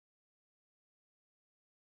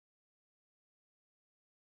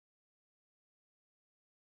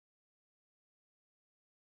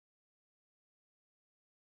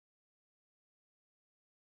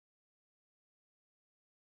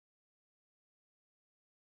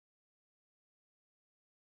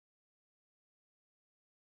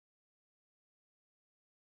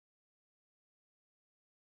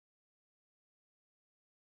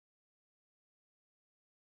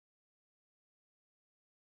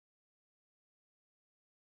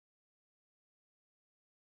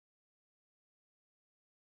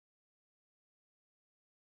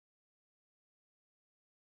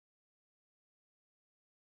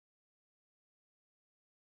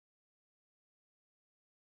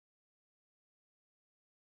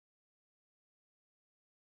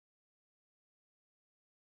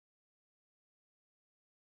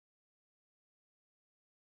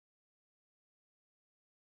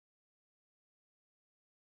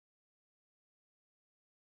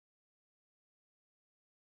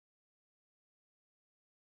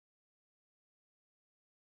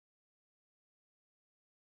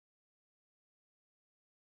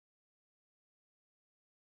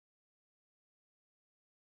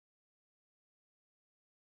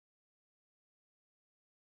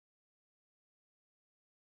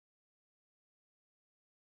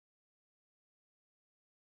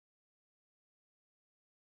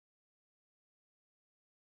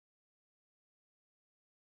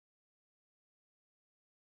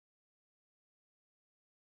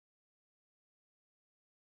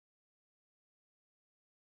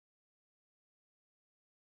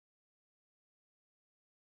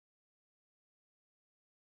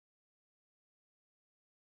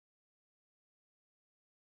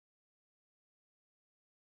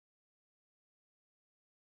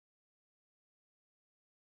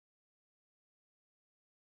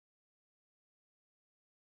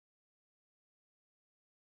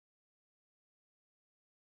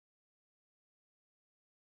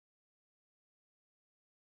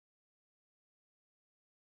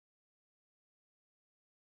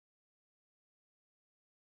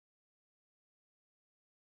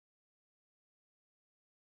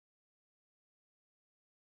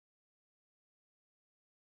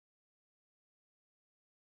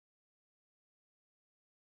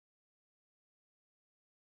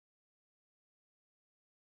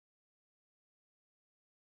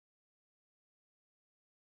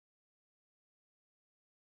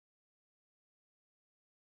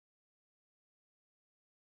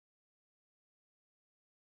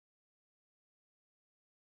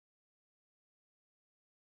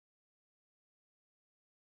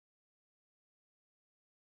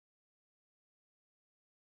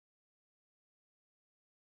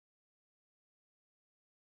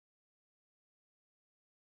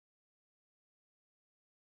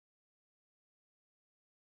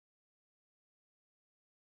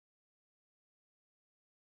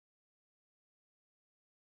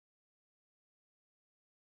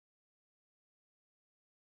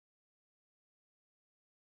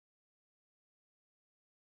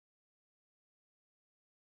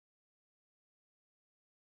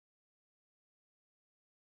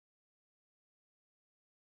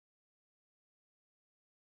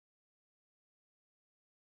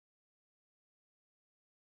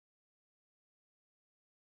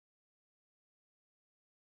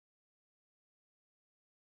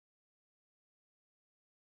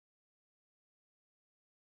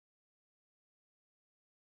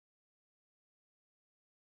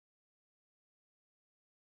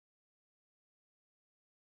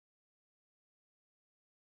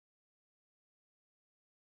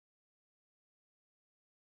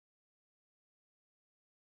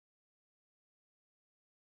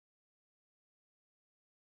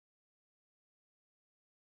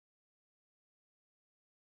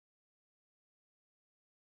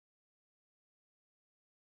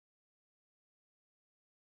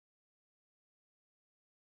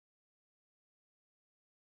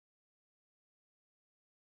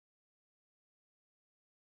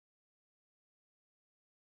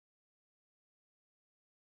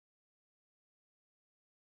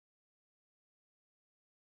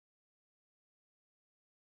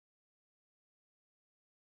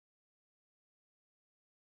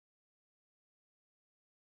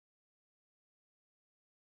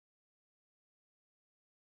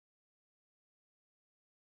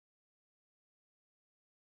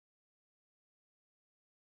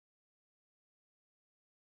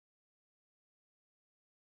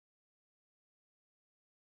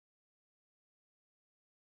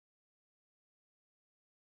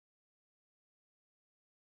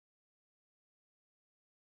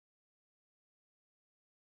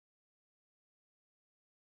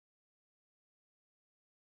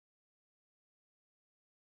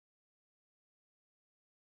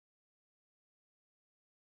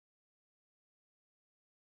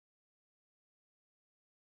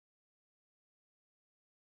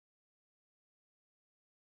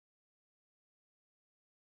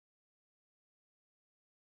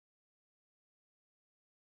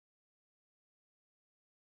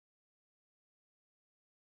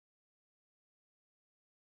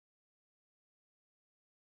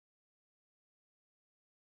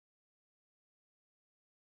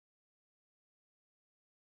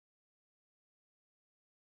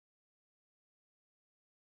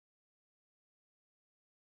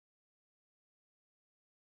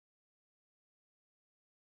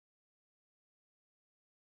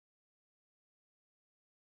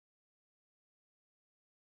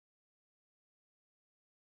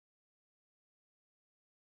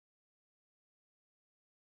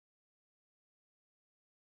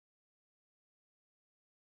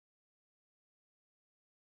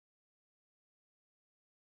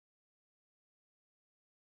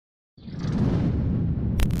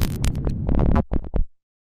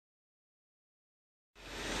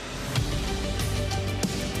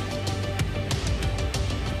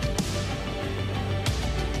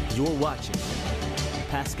You're watching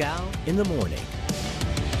Pascal in the Morning.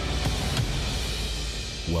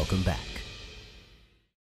 Welcome back.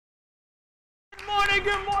 Good morning,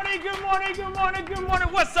 good morning, good morning, good morning, good morning.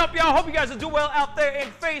 What's up, y'all? Hope you guys are doing well out there in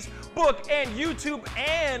Facebook and YouTube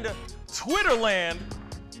and Twitter land.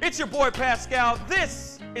 It's your boy Pascal.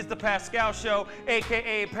 This is the Pascal Show,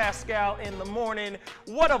 aka Pascal in the Morning.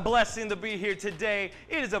 What a blessing to be here today.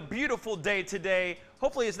 It is a beautiful day today.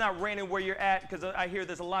 Hopefully it's not raining where you're at, because I hear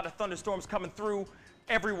there's a lot of thunderstorms coming through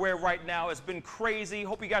everywhere right now. It's been crazy.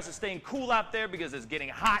 Hope you guys are staying cool out there, because it's getting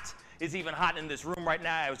hot. It's even hot in this room right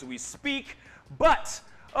now as we speak. But,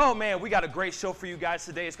 oh man, we got a great show for you guys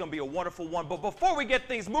today. It's going to be a wonderful one. But before we get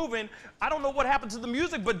things moving, I don't know what happened to the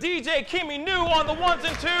music, but DJ Kimmy New on the ones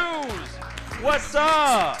and twos. What's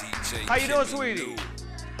up? How you doing, sweetie?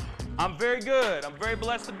 I'm very good. I'm very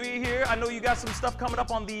blessed to be here. I know you got some stuff coming up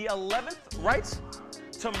on the 11th, right?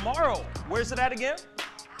 Tomorrow. Where's it at again?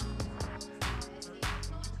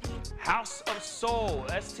 House of Soul,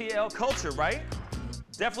 STL Culture, right?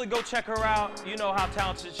 Definitely go check her out. You know how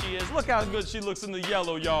talented she is. Look how good she looks in the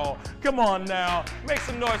yellow, y'all. Come on now. Make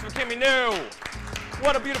some noise for Kimmy New.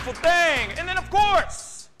 What a beautiful thing. And then, of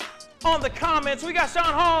course, on the comments, we got Sean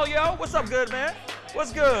Hall, yo. What's up, good man?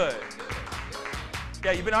 What's good?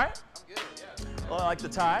 Yeah, you been all right? I'm good, yeah. Well, I like the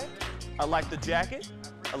tie. I like the jacket.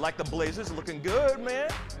 I like the blazers. Looking good, man.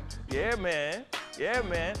 Yeah, man. Yeah,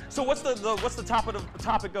 man. So what's the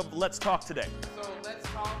topic of Let's Talk today? So let's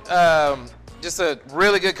talk. Just a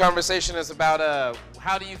really good conversation is about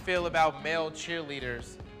how do you feel about male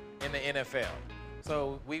cheerleaders in the NFL?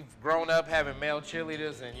 So we've grown up having male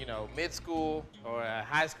cheerleaders in, mid-school or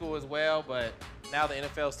high school as well, but now the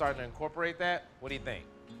NFL is starting to incorporate that. What do you think?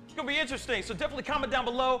 It's going to be interesting, so definitely comment down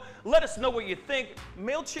below. Let us know what you think.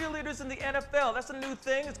 Male cheerleaders in the NFL, that's a new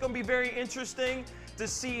thing. It's going to be very interesting to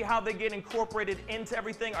see how they get incorporated into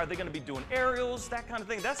everything. Are they going to be doing aerials, that kind of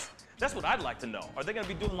thing? That's what I'd like to know. Are they going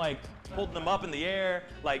to be doing, like, holding them up in the air?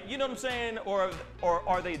 Like, you know what I'm saying? Or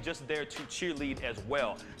are they just there to cheerlead as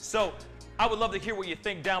well? So I would love to hear what you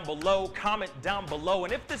think down below. Comment down below.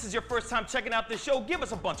 And if this is your first time checking out this show, give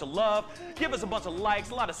us a bunch of love. Give us a bunch of likes,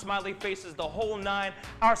 a lot of smiley faces, the whole nine.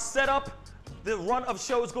 Our setup, the run of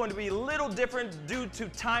show is going to be a little different due to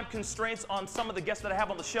time constraints on some of the guests that I have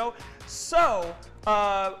on the show. So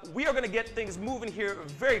we are going to get things moving here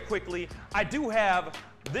very quickly. I do have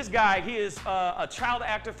this guy. He is a child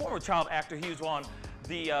actor, former child actor. He was on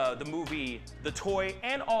the movie The Toy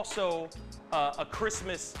and also A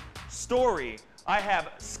Christmas Story. I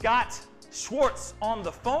have Scott Schwartz on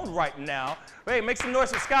the phone right now. Hey, make some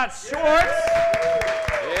noise for Scott Schwartz.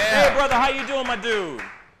 Yeah. Hey, brother, how you doing, my dude?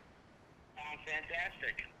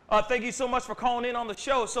 Fantastic. Thank you so much for calling in on the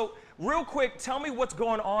show. So, real quick, tell me what's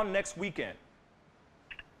going on next weekend.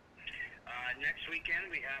 Next weekend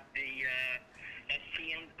we have the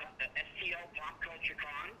STL Pop Culture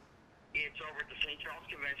Con. It's over at the St. Charles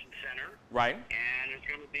Convention Center. Right. And there's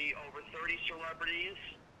going to be over 30 celebrities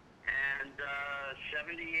and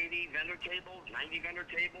 70, 80 vendor tables, 90 vendor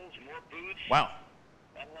tables, more booths. Wow.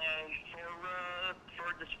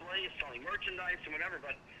 For displays, selling merchandise and whatever,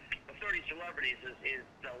 but the 30 celebrities is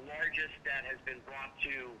the largest that has been brought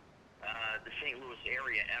to the St. Louis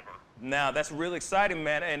area ever. Now, that's really exciting,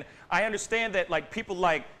 man. And I understand that, like, people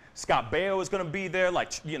like Scott Baio is going to be there,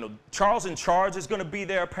 like, Charles in Charge is going to be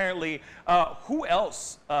there, apparently. Who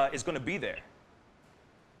else is going to be there?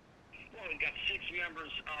 Well, we've got 6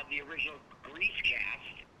 members of the original Grease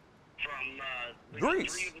cast from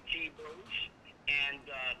Grease? 3 of the T-Birds and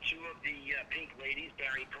 2 of the Pink Ladies,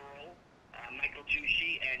 Barry Pearl, Michael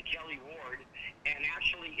Tucci, and Kelly Ward. And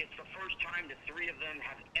actually, it's the first time the 3 of them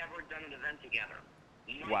have ever done an event together.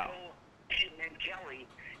 Wow. Michael and Kelly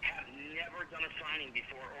have never done a signing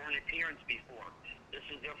before or an appearance before. This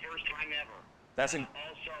is their first time ever. That's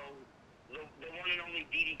also the one and only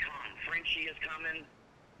Dee Dee Khan. Frenchie is coming.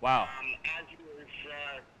 Wow. As is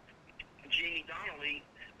Jamie Donnelly,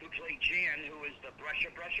 who played Jan, who is the Brusha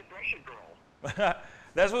girl.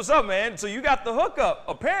 That's what's up, man. So you got the hookup.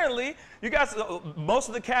 Apparently, you got most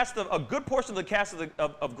of the cast, a good portion of the cast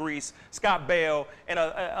of Grease, Scott Baio, and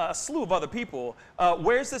a slew of other people.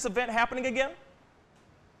 Where's this event happening again?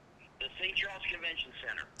 The St. Charles Convention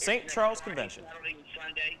Center. St. Charles Convention. Saturday and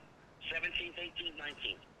Sunday, 17th, 18th,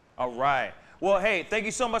 19th. All right. Well, hey, thank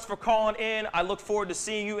you so much for calling in. I look forward to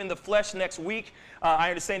seeing you in the flesh next week. I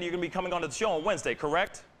understand you're going to be coming on to the show on Wednesday,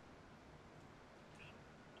 correct?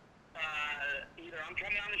 Either I'm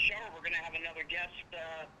coming on the show or we're going to have another guest.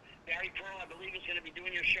 Barry Pearl, I believe, is going to be doing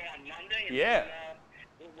your show on Monday. And yeah.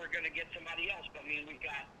 Then, we're going to get somebody else. But, I mean, we've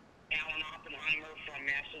got Alan Oppenheimer from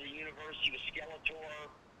Master of the Universe. He was Skeletor.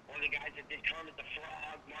 or the guys that did Kermit the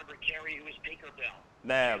Frog, Margaret Carey, who was Tinkerbell,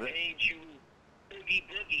 Nah, Paige, who Oogie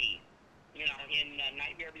Boogie, you know, in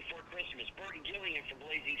Nightmare Before Christmas, Burt Gillian from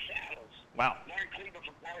Blazing Saddles, wow. Mark Kleba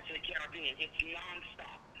from Pirates of the Caribbean. It's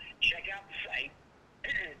nonstop. Check out the site,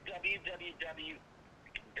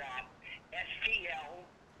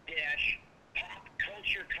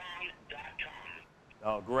 www.stl-popculturecon.com.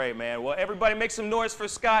 Oh, great, man. Well, everybody make some noise for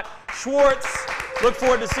Scott Schwartz. Look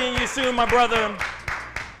forward to seeing you soon, my brother.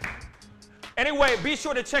 Anyway, be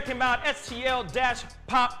sure to check him out,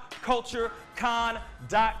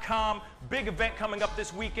 stl-popculturecon.com. Big event coming up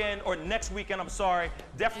this weekend, or next weekend, I'm sorry.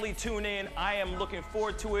 Definitely tune in. I am looking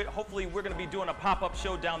forward to it. Hopefully, we're going to be doing a pop-up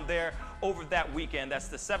show down there over that weekend. That's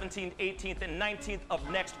the 17th, 18th, and 19th of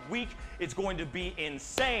next week. It's going to be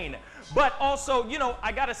insane. But also, you know,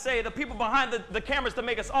 I got to say, the people behind the cameras to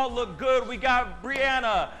make us all look good, we got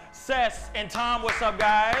Brianna, Seth, and Tom. What's up,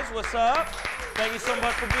 guys? What's up? Thank you so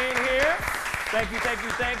much for being here. Thank you, thank you,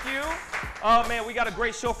 thank you. Oh, man, we got a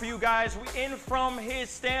great show for you guys. We in from his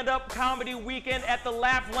stand-up comedy weekend at the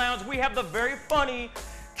Laugh Lounge. We have the very funny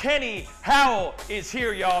Kenny Howell is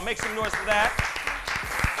here, y'all. Make some noise for that.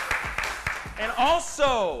 And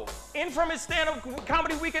also, in from his stand-up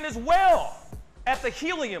comedy weekend as well, at the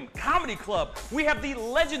Helium Comedy Club, we have the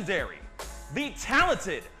legendary, the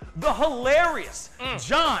talented, the hilarious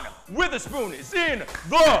John Witherspoon is in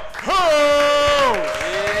the house. Yeah.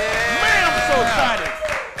 Man, I'm so excited.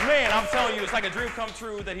 Man, I'm telling you, it's like a dream come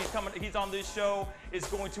true that he's on this show. It's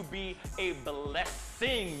going to be a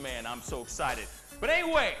blessing, man. I'm so excited. But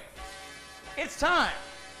anyway, it's time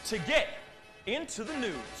to get into the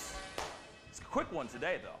news. It's a quick one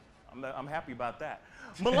today, though. I'm happy about that.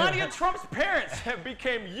 Melania Trump's parents have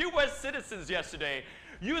become U.S. citizens yesterday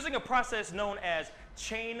using a process known as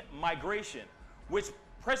chain migration, which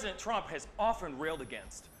President Trump has often railed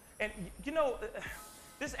against. And you know,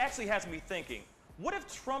 this actually has me thinking, what if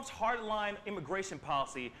Trump's hardline immigration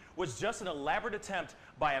policy was just an elaborate attempt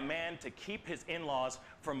by a man to keep his in-laws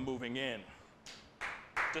from moving in?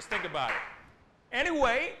 Just think about it.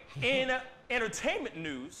 Anyway, in entertainment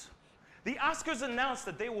news, the Oscars announced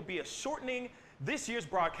that they will be shortening this year's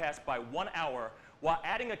broadcast by 1 hour while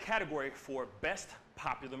adding a category for Best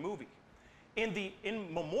Popular Movie. In the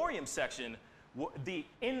in memoriam section, the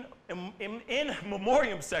in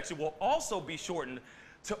memoriam section will also be shortened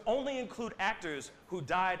to only include actors who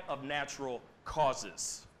died of natural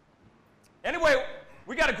causes. Anyway,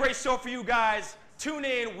 we got a great show for you guys. Tune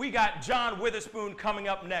in. We got John Witherspoon coming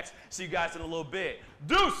up next. See you guys in a little bit.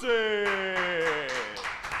 Deuces!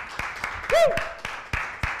 Woo!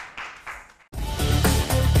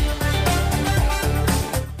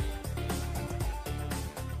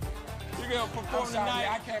 I'm sorry,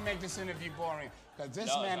 I can't make this interview boring because this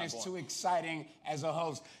man is too exciting as a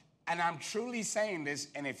host. And I'm truly saying this,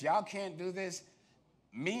 and if y'all can't do this,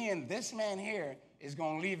 me and this man here is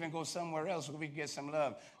going to leave and go somewhere else where we can get some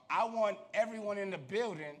love. I want everyone in the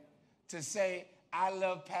building to say, I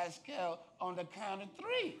love Pascal on the count of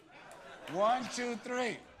 3. 1, 2,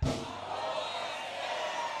 3.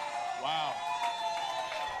 Wow.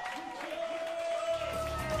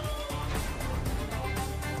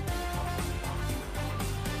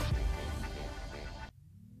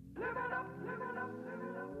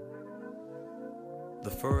 The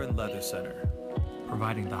Fur and Leather Center,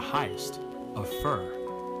 providing the highest of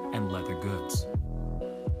fur and leather goods.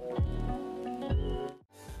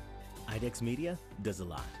 IDEX Media does a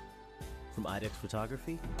lot. From IDEX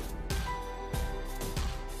Photography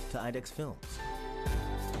to IDEX Films.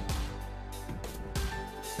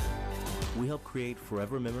 We help create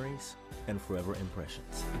forever memories and forever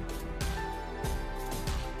impressions.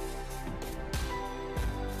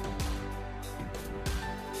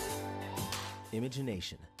 Image a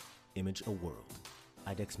nation, image a world.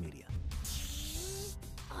 IDEX Media.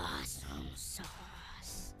 Awesome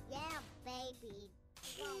sauce. Yeah, baby.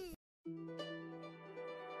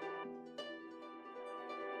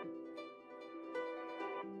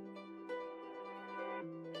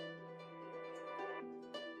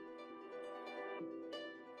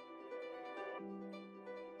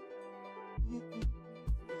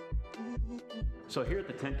 So here at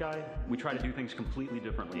the Tent Guy, we try to do things completely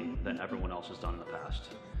differently than everyone else has done in the past.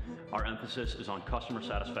 Our emphasis is on customer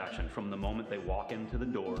satisfaction from the moment they walk into the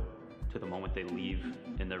door to the moment they leave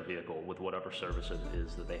in their vehicle with whatever service it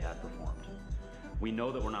is that they had performed. We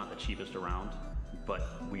know that we're not the cheapest around, but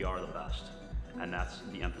we are the best. And that's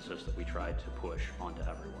the emphasis that we try to push onto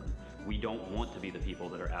everyone. We don't want to be the people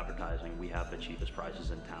that are advertising we have the cheapest prices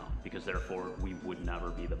in town, because therefore we would never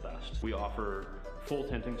be the best. We offer full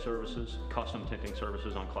tinting services, custom tinting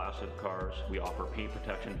services on classic cars. We offer paint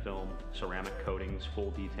protection film, ceramic coatings, full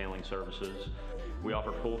detailing services. We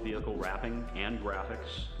offer full vehicle wrapping and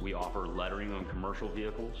graphics. We offer lettering on commercial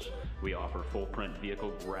vehicles. We offer full print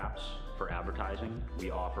vehicle wraps for advertising. We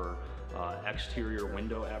offer exterior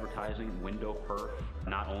window advertising, window perf.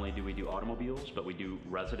 Not only do we do automobiles, but we do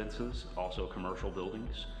residences, also commercial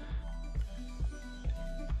buildings.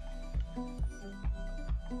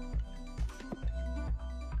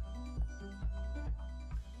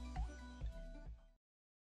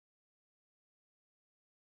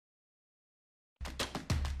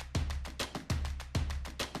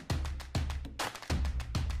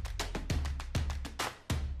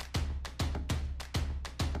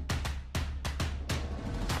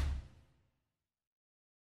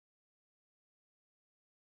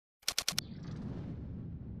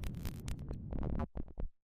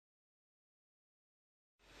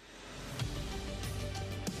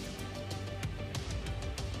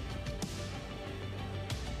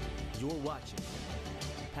 You're watching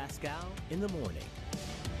Pascal in the Morning.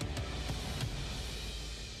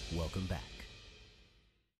 Welcome back.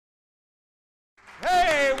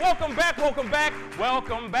 Hey, welcome back, welcome back,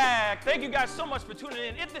 welcome back. Thank you guys so much for tuning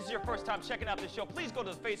in. If this is your first time checking out this show, please go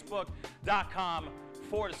to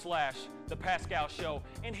facebook.com/The Pascal Show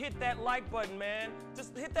and hit that like button, man.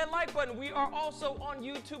 Just hit that like button. We are also on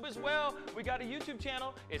YouTube as well. We got a YouTube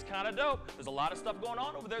channel. It's kind of dope. There's a lot of stuff going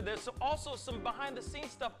on over there. There's also some behind the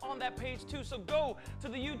scenes stuff on that page too. So go to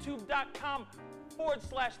the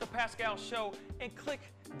youtube.com/The Pascal Show and click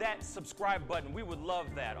that subscribe button. We would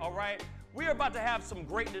love that, all right? We are about to have some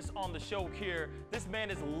greatness on the show here. This man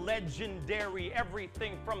is legendary.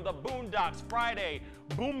 Everything from the Boondocks, Friday,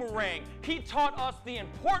 Boomerang. He taught us the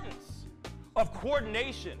importance of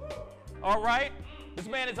coordination. All right? This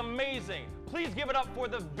man is amazing. Please give it up for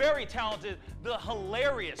the very talented, the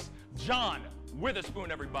hilarious John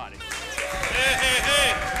Witherspoon, everybody. Hey, hey,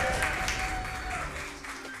 hey.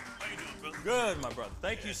 How you doing, brother? Good, my brother.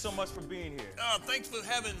 Thank you so much for being here. Thanks for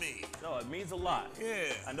having me. No, it means a lot.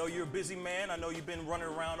 Yeah. I know you're a busy man. I know you've been running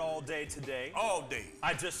around all day today. All day.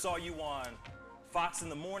 I just saw you on Fox in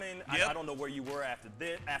the morning. Yep. I don't know where you were after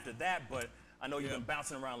that, but I know you've been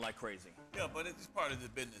bouncing around like crazy. Yeah, but it's part of the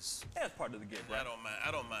business. Yeah, it's part of the gig, right? I don't mind.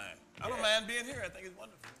 I don't mind. I don't mind being here. I think it's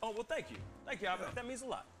wonderful. Oh, well, thank you. Thank you. That means a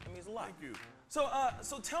lot. That means a lot. Thank you. So,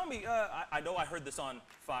 so tell me, I know I heard this on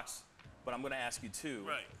Fox, but I'm going to ask you too.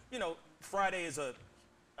 Right. You know, Friday is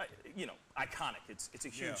iconic. It's a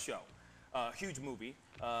huge show, huge movie.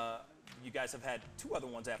 You guys have had 2 other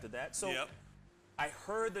ones after that. So, I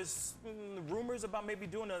heard there's rumors about maybe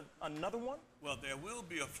doing another one. Well, there will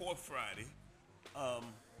be a 4th Friday.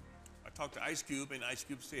 I talked to Ice Cube, and Ice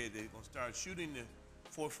Cube said they're going to start shooting the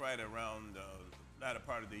 4th Friday around the latter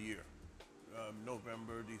part of the year,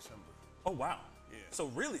 November, December. Oh, wow. Yeah. So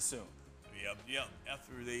really soon. Yeah.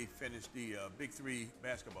 After they finish the Big 3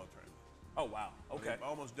 basketball tournament. Oh, wow. Okay. They're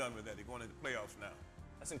almost done with that. They're going into the playoffs now.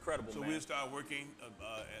 That's incredible, so man. we'll start working, and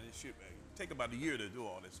it should take about a year to do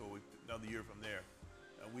all this. So another year from there,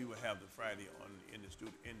 we will have the Friday in the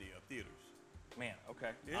theaters. Man,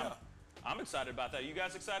 okay. Yeah. I'm excited about that. You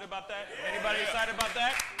guys excited about that? Anybody excited about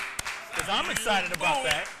that? Because I'm excited about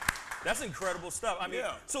that. That's incredible stuff. I mean,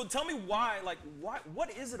 so tell me why,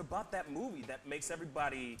 what is it about that movie that makes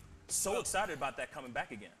everybody so excited about that coming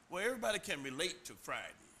back again? Well, everybody can relate to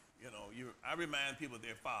Friday. You know, I remind people of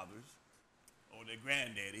their fathers or their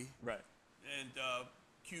granddaddy. Right. And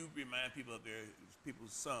Cube remind people of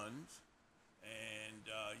people's sons. And,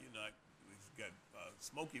 we've got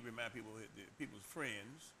Smokey remind people of people's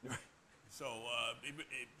friends. So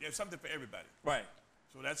there's something for everybody. Right.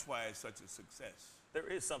 So that's why it's such a success. There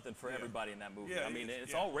is something for everybody in that movie. Yeah, I mean,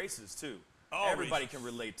 it's all races too. Everybody can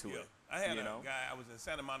relate to it. I had a guy, I was in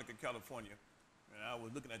Santa Monica, California, and I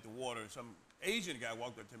was looking at the water, and some Asian guy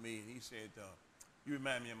walked up to me, and he said, you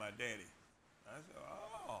remind me of my daddy. I said,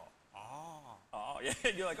 Oh, yeah.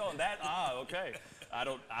 You're like, okay.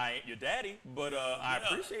 I ain't your daddy, but I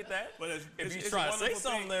appreciate that. But if you're trying to say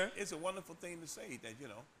something there. It's a wonderful thing to say that,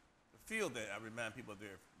 feel that I remind people of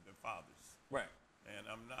their fathers. Right. And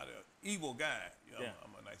I'm not an evil guy.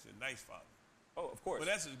 I'm a nice father. Oh, of course. But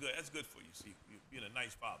that's good. That's good for you, see, being a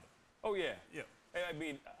nice father. Oh, yeah. Yeah. I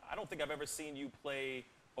mean, I don't think I've ever seen you play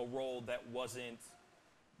a role that wasn't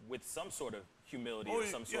with some sort of humility or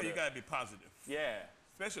some sort of... Yeah, you got to be positive. Yeah.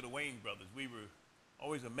 Especially the Wayne brothers. We were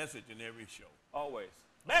always a message in every show. Always.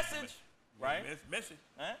 Message! Right? Message.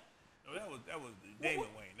 Huh? No, that was Damon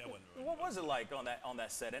Wayne. That wasn't Rodney. What was it like on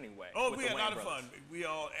that set anyway? Oh, with we the had a Wayne lot of brothers? fun. We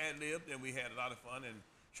all ad-libbed, and we had a lot of fun. And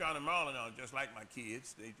Sean and Marlon are just like my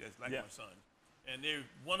kids. They just like my sons. And they're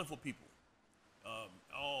wonderful people.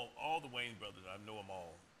 All the Wayne brothers, I know them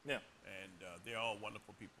all. Yeah. And they're all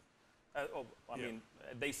wonderful people. I mean,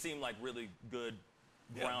 they seem like really good,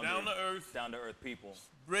 grounded, down to earth people.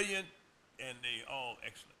 Brilliant, and they all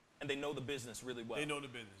excellent. And they know the business really well. They know the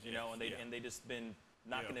business, you know, and they just been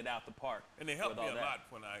knocking it out the park. And they helped me a lot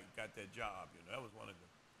when I got that job. You know, that was one of the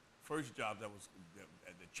first jobs that was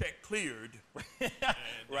the check cleared. And,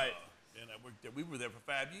 right. And I worked there. We were there for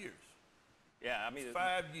 5 years. Yeah, I mean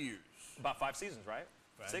 5 years. About 5 seasons, right?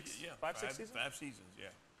 6? Yeah, 5, 6 seasons. 5 seasons, yeah.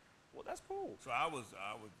 Well, that's cool. So I was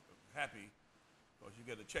happy because you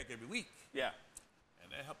get a check every week. Yeah.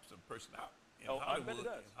 And that helps a person out in I Hollywood. bet it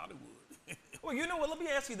does. In Hollywood. Well, you know what? Let me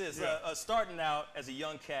ask you this: starting out as a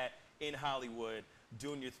young cat in Hollywood,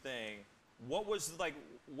 doing your thing, what was like?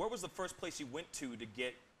 Where was the first place you went to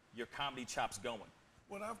get your comedy chops going?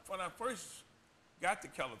 When I first got to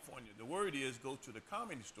California, the word is go to the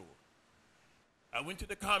comedy store. I went to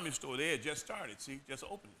the comedy store. They had just started, just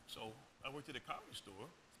opened. So I went to the comedy store,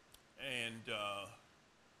 and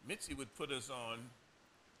Mitzi would put us on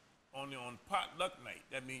potluck night.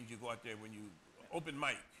 That means you go out there when you open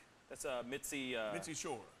mic. That's Mitzi. Mitzi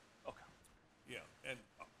Shore. Okay. Yeah, and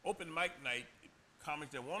open mic night,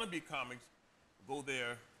 comics that want to be comics go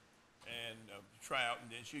there and try out,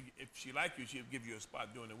 and then if she liked you, she'll give you a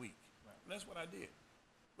spot during the week. Right. And that's what I did.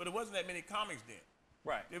 But it wasn't that many comics then.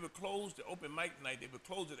 Right. They would close the open mic night. They would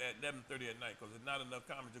close it at 11:30 at night because there's not enough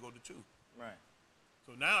comics to go to 2. Right.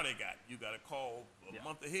 So now you got to call a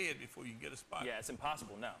month ahead before you can get a spot. Yeah, it's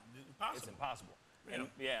impossible now. It's impossible. It's impossible.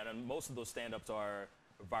 Yeah. And most of those stand-ups are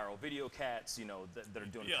viral video cats, you know, that are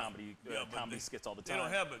doing comedy skits all the time. They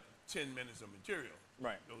don't have but 10 minutes of material.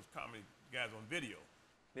 Right. Those comedy guys on video.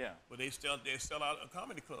 Yeah. But they sell out a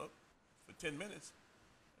comedy club for 10 minutes,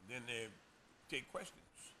 and then they take questions.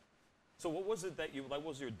 So what was it that what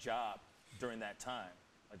was your job during that time?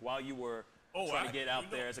 Like while you were trying to get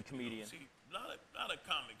out there as a comedian? See, a lot of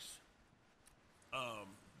comics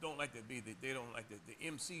don't like they don't like the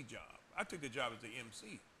MC job. I took the job as the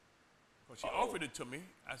MC. Because she offered it to me.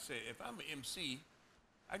 I said, if I'm an MC,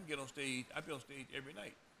 I can get on stage. I'll be on stage every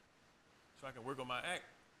night. So I can work on my act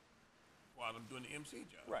while I'm doing the MC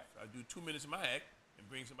job. Right. So I do 2 minutes of my act and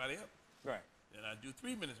bring somebody up. Right. Then I do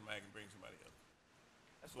 3 minutes of my act and bring somebody up.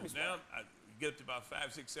 That's so now I get up to about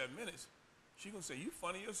 5, 6, 7 minutes. She's going to say, you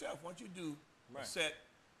funny yourself. Why don't you do a set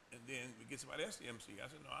and then we get somebody else to MC? I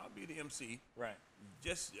said, no, I'll be the MC. Right.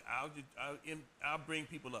 I'll bring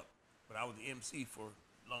people up. But I was the MC for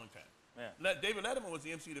a long time. Yeah. David Letterman was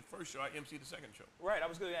the MC the first show. I MC'd the second show. Right. I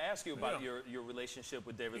was going to ask you about your relationship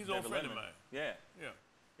with David. He's an old friend Letterman. of mine. Yeah. Yeah.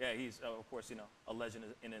 Yeah. He's of course a legend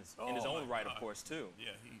in his own right, of course too.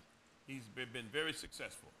 Yeah. He's been very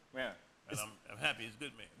successful. Yeah. And I'm happy. He's a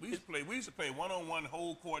good man. We used to play one-on-one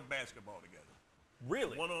whole court basketball together.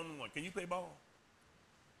 Really? One-on-one. Can you play ball?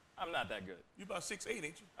 I'm not that good. You about 6'8", ain't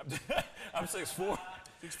you? I'm 6'4".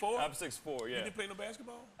 6'4"? I'm 6'4", yeah. You didn't play no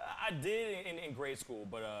basketball? I did in grade school,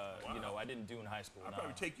 but you know, I didn't do in high school. I'd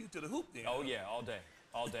probably take you to the hoop then. Oh yeah, all day,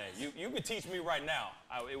 all day. You could teach me right now.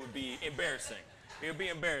 It would be embarrassing. It would be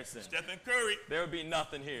embarrassing. Stephen Curry. There would be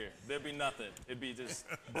nothing here. There'd be nothing. It'd be just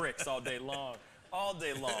bricks all day long. All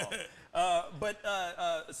day long.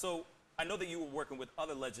 So I know that you were working with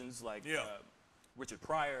other legends like Richard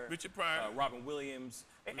Pryor, Robin Williams.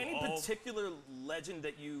 Any particular legend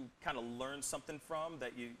that you kind of learned something from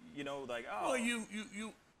that you know like Well,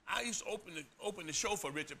 I used to open the show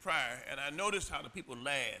for Richard Pryor, and I noticed how the people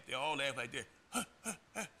laugh. They all laugh like this.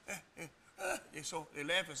 They're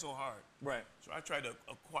laughing so hard. Right. So I try to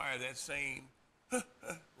acquire that same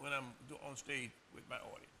when I'm on stage with my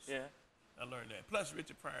audience. Yeah. I learned that. Plus,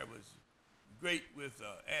 Richard Pryor was great with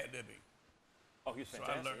ad-libbing. Oh, he was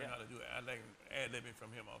fantastic. So I learned how to do it. I learned ad-libbing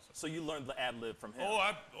from him also. So you learned the ad-lib from him?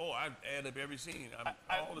 I ad-lib every scene.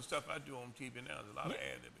 All the stuff I do on TV now, there's a lot of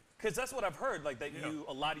ad-libbing. Because that's what I've heard, like that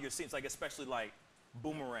a lot of your scenes, like especially like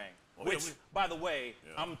Boomerang, which, by the way,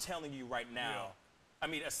 I'm telling you right now, I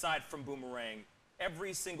mean, aside from Boomerang,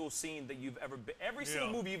 every single scene that you've ever been, every single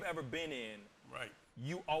movie you've ever been in, right,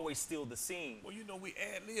 you always steal the scene. Well, you know, we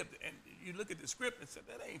ad-libbed, and you look at the script and say,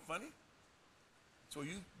 that ain't funny. So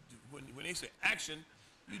when they say action,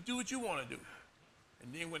 you do what you want to do.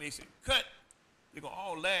 And then when they say cut, they're going to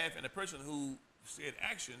all laugh, and the person who said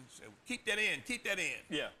action said, keep that in, keep that in.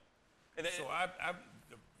 Yeah. And then, so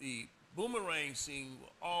the Boomerang scene were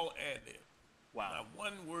all ad-lib. Wow. Not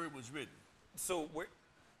one word was written. So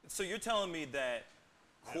you're telling me that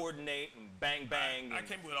coordinate and bang bang. I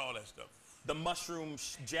came with all that stuff. The mushroom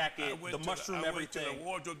jacket, the mushroom everything. I went to the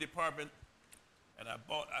wardrobe department, and I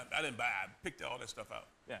bought. I didn't buy. I picked all that stuff out.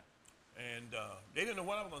 Yeah. And they didn't know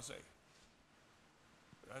what I was gonna say.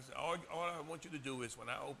 I said, all I want you to do is when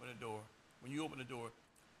I open the door, when you open the door,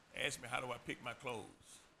 ask me how do I pick my clothes.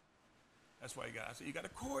 That's why I said, you got to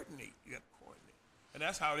coordinate. You got to coordinate. And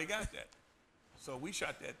that's how they got that. So we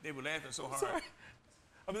shot that. They were laughing so hard. Sorry.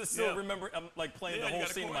 I'm still remember. I'm like playing the whole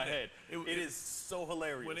scene in my head. It is so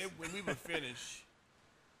hilarious. When we were finished,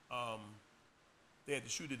 they had to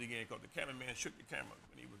shoot it again because the cameraman shook the camera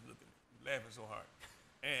when he was laughing so hard.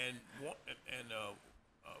 And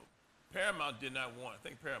Paramount did not want. I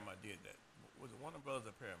think Paramount did that. Was it Warner Brothers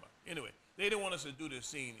or Paramount? Anyway, they didn't want us to do this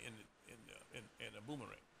scene in a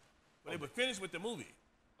Boomerang. But they were finished with the movie.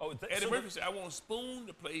 Oh, Eddie Murphy said, "I want Spoon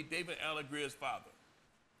to play David Allegrea's father."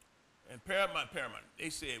 And Paramount, they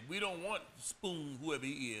said, "We don't want Spoon, whoever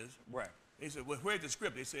he is." Right. They said, "Well, where's the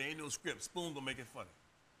script?" They said, "Ain't no script. Spoon gonna make it funny."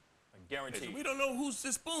 I guarantee. They said, "We don't know who's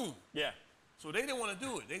this Spoon." Yeah. So they didn't want to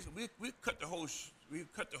do it. They said, "We cut the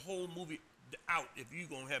whole movie out if you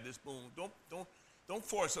gonna have this Spoon. Don't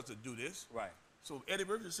force us to do this." Right. So Eddie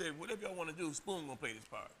Murphy said, "Whatever y'all want to do, Spoon gonna play this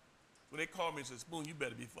part." So they called me and said, "Spoon, you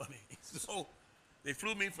better be funny." So they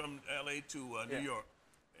flew me from L.A. to New York,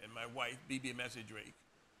 and my wife, BB Massey Drake,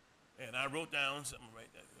 and I wrote down something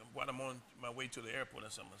right there. While I'm on my way to the airport or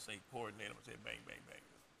something, I say coordinate, I'm gonna say bang, bang, bang.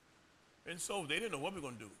 And so they didn't know what we were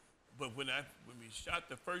gonna do. But when we shot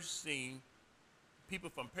the first scene, people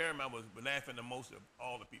from Paramount were laughing the most of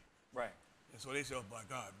all the people. Right. And so they said, "Oh my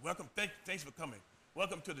God, welcome, thanks for coming.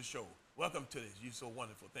 Welcome to the show. Welcome to this. You're so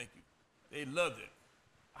wonderful. Thank you." They loved it.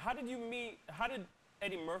 How did you meet? How did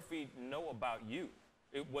Eddie Murphy know about you?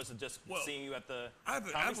 It wasn't just seeing you at the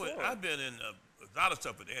comedy store. I've been in a lot of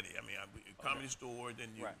stuff with Eddie. I mean, comedy store.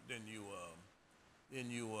 Then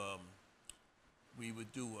we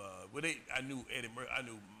would do. I knew Eddie Murphy. I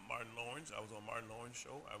knew Martin Lawrence. I was on Martin Lawrence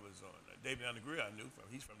show. I was on David Allegria. I knew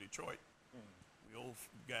he's from Detroit. We old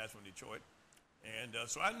guys from Detroit, and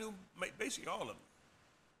so I knew basically all of them.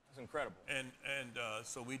 That's incredible. And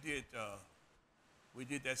so we did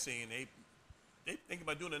that scene. They think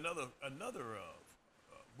about doing another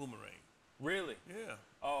Boomerang. Really? Yeah.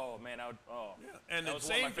 Oh man, Yeah. And that the was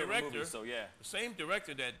one of my same favorite director, movies, so yeah. the same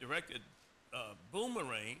director that directed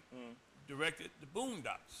Boomerang, directed the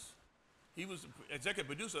Boondocks. He was the executive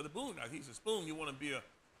producer of the Boondocks. He said, "Spoon, you want to be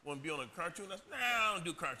on a cartoon?" I said, "Nah, I don't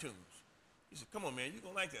do cartoons." He said, "Come on, man, you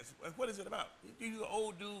gonna like that." Said, "What is it about?" "You're an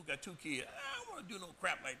old dude, got 2 kids. I don't want to do no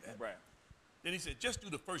crap like that." Right. Then he said, "Just do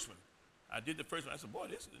the first one." I did the first one. I said, "Boy,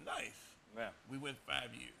 this is nice." Yeah. We went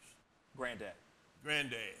 5 years. Granddad.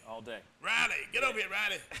 All day. Riley, get over here,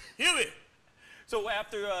 Riley. Hear me. So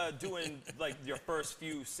after doing like your first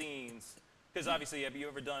few scenes, because obviously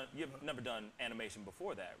you've never done animation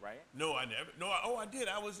before that, right? No, I never. No, I did.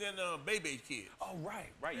 I was in Baby's Kids. Oh,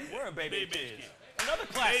 right. You were in Baby's Kids. Kids. Another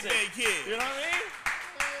classic. Baby's Kids. You know what I mean?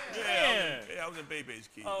 Yeah, I was in Baby's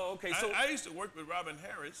Kids. Oh, okay. So I used to work with Robin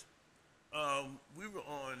Harris. We were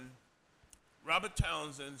on Robert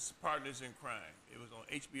Townsend's Partners in Crime. It was on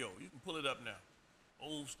HBO. You can pull it up now.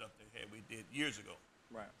 Old stuff we did years ago.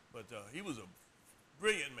 Right. But he was a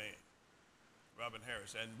brilliant man, Robin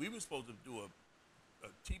Harris. And we were supposed to do a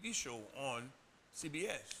TV show on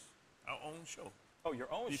CBS, our own show. Oh,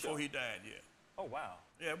 your own show? Before he died, yeah. Oh, wow.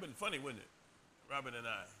 Yeah, it would have been funny, wouldn't it? Robin and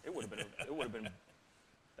I. That would have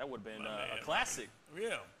been a classic.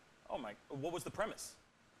 Yeah. Oh, my. What was the premise?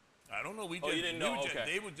 I don't know. You didn't know? Okay.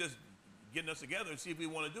 They were just getting us together and see if we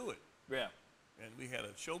want to do it. Yeah. And we had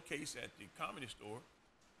a showcase at the Comedy Store.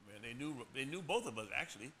 And they knew both of us,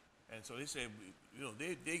 actually. And so they said,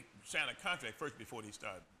 they sign a contract first before they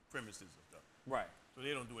start premises and stuff. Right. So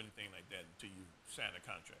they don't do anything like that until you sign a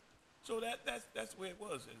contract. So that's the way it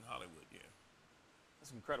was in Hollywood, yeah.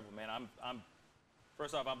 That's incredible, man. I'm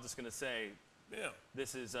first off, I'm just gonna say,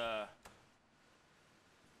 this is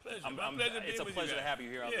pleasure. It's a pleasure to have you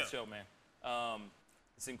here on the show, man.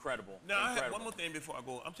 It's incredible. Now I have one more thing before I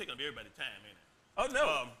go. I'm taking up everybody's time, ain't I? Oh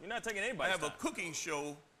no, you're not taking anybody's time. I have a cooking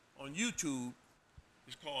show on YouTube.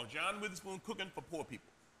 It's called John Witherspoon Cooking for Poor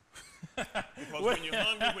People. Because when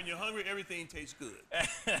you're hungry, everything tastes good.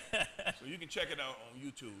 So you can check it out on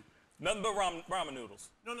YouTube. Nothing but ramen noodles.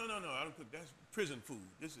 No. I don't cook. That's prison food.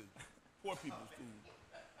 This is poor people's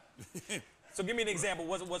food. So give me an example.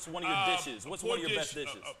 What's one of your dishes? What's one of your best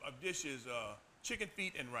dishes? A dish is chicken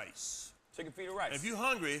feet and rice. Chicken feet and rice. And if you're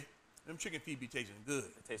hungry, them chicken feet be tasting good.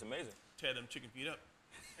 It tastes amazing. Tear them chicken feet up.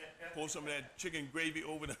 Pour some of that chicken gravy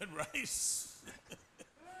over that rice.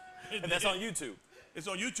 And that's on YouTube. It's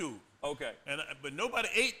on YouTube. Okay. But nobody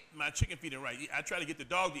ate my chicken feet and rice. I tried to get the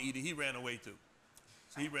dog to eat it. He ran away too.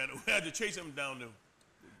 So he ran away. I had to chase him down the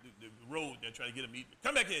road and try to get him to eat.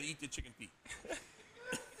 Come back here and eat the chicken feet.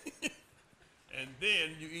 And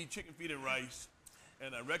then you eat chicken feet and rice.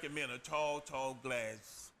 And I recommend a tall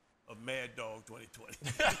glass of Mad Dog 2020.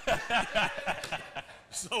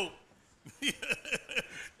 So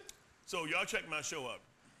y'all check my show out.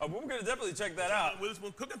 We're gonna definitely check that out. John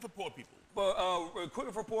Witherspoon, Cooking for Poor People.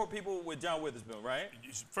 Cooking for Poor People with John Witherspoon, right?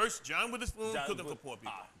 First, John Witherspoon, Cooking for Poor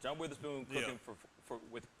People. John Witherspoon, Cooking for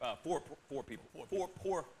poor people. For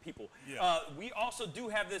poor people. Yeah. We also do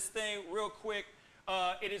have this thing, real quick.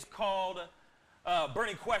 It is called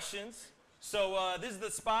Burning Questions. So this is the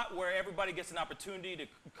spot where everybody gets an opportunity to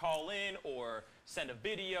call in or send a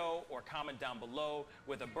video or comment down below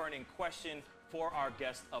with a burning question for our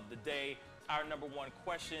guest of the day. Our number one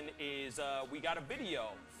question is, we got a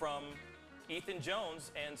video from Ethan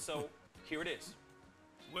Jones, and so here it is.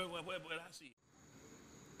 Where I see it?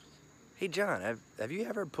 Hey John, have you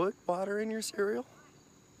ever put water in your cereal?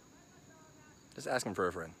 Just asking for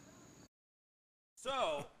a friend.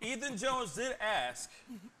 So, Ethan Jones did ask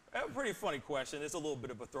a pretty funny question. It's a little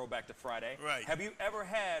bit of a throwback to Friday. Right. Have you ever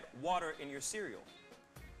had water in your cereal?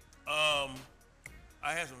 I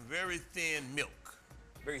had some very thin milk.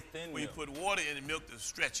 Very thin When milk. you put water in the milk to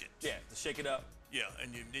stretch it. Yeah, to shake it up. Yeah,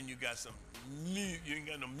 and then you got some milk. You ain't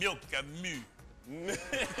got no milk, you got milk.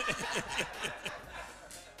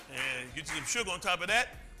 And get you some sugar on top of that.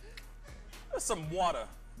 That's some water.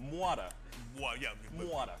 Water. Water, yeah.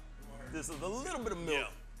 Water. This is a little bit of milk. Yeah.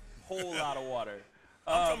 Whole lot of water.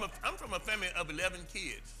 I'm from a family of 11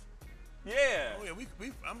 kids. Yeah. Oh yeah,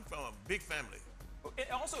 I'm from a big family.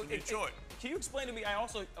 Also, Detroit. Can you explain to me? I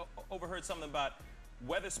also overheard something about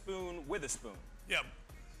Witherspoon. Yeah,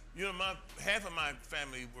 you know, half of my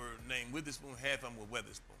family were named Witherspoon, half of them were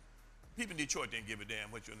Weatherspoon. People in Detroit didn't give a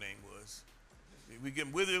damn what your name was. We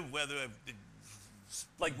get weather,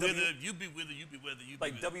 like whether you be whether, you be whether, you be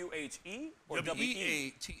like whether. W-H-E or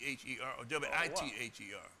W-E-A-T-H-E-R or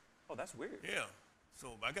W-I-T-H-E-R. Oh, that's weird. Yeah.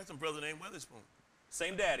 So I got some brother named Weatherspoon.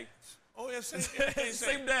 Same daddy. Oh yeah, same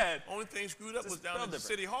Same dad. Only thing screwed up Just was down spelled at the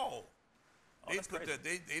different. City Hall. Oh, that's crazy.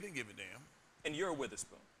 They didn't give a damn. And you're a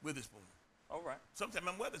Witherspoon. Witherspoon. All right. Sometimes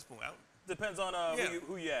I'm Weatherspoon. Depends on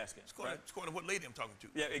who you asking. It's according to what lady I'm talking to.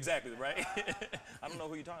 Yeah, exactly, right? I don't know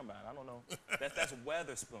who you're talking about. I don't know. That's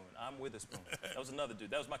Weatherspoon. I'm Witherspoon. That was another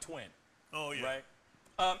dude. That was my twin. Oh, yeah.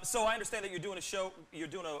 Right? So I understand that you're doing a show, you're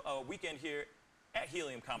doing a weekend here at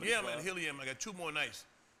Helium Comedy Club. Yeah, I'm at Helium. I got 2 more nights.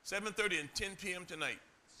 7:30 and 10 p.m. tonight.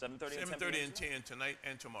 7:30 and 10 7:30 p.m. and 10 tonight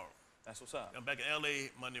and tomorrow. That's what's up. I'm back in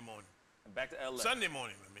L.A. Monday morning. And back to L.A. Sunday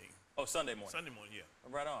morning, I mean. Oh, Sunday morning. Sunday morning, yeah.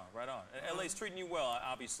 Right on, right on. And LA's treating you well,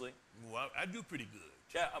 obviously. Well, I do pretty good.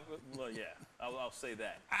 Yeah, I'll say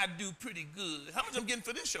that. I do pretty good. How much I'm getting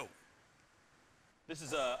for this show? This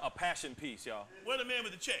is a passion piece, y'all. Where the man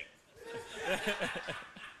with the check?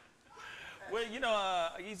 Well, you know,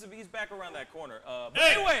 he's back around that corner. But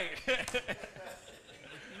Hey! anyway,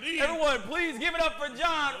 everyone, please give it up for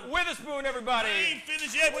John Witherspoon, everybody. I ain't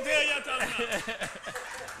finished yet. What the hell y'all talking about?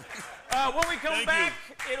 When we come Thank back,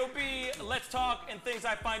 it'll be Let's Talk and Things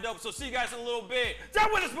I Find Dope. So see you guys in a little bit.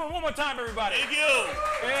 John Witherspoon, one more time, everybody. Thank you.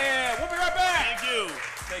 Yeah, we'll be right back. Thank you.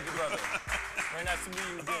 Thank you, brother. Very nice to meet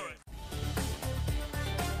you again. All right.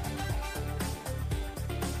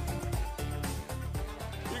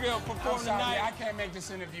 You're going to perform I'm sorry, tonight. I can't make this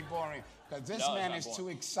interview boring because this No, it's man not is boring. too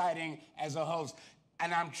exciting as a host.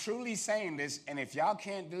 And I'm truly saying this, and if y'all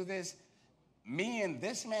can't do this, me and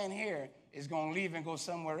this man here is going to leave and go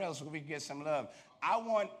somewhere else where we can get some love. I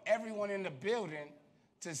want everyone in the building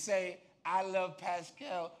to say, I love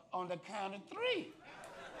Pascal on the count of 3.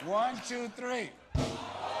 1, 2, 3.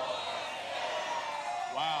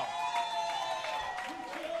 Wow.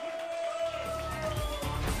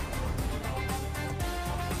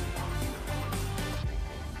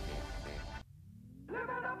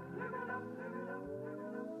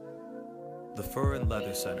 The Fur and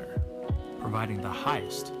Leather Center, providing the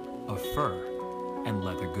highest of fur and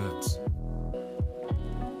leather goods.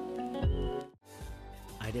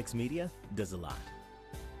 IDEX Media does a lot.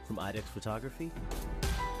 From IDEX Photography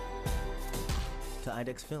to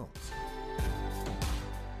IDEX Films.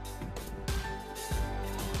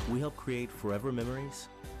 We help create forever memories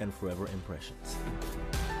and forever impressions.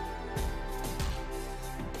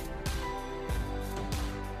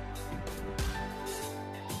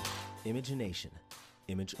 Imagination,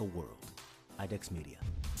 image a world. IDEX Media.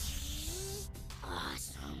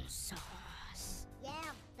 Awesome sauce. Yeah,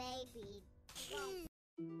 baby.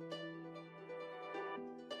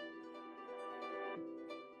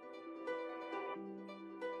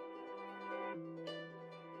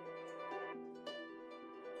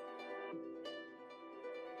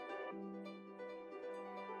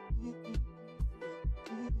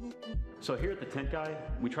 So here at the Tint Guy,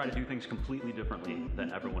 we try to do things completely differently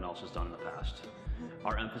than everyone else has done in the past.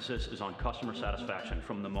 Our emphasis is on customer satisfaction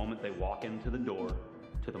from the moment they walk into the door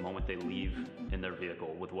to the moment they leave in their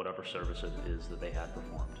vehicle with whatever service it is that they had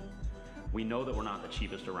performed. We know that we're not the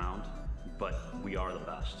cheapest around, but we are the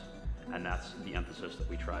best. And that's the emphasis that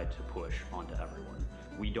we try to push onto everyone.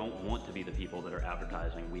 We don't want to be the people that are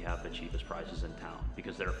advertising we have the cheapest prices in town,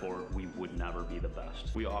 because therefore we would never be the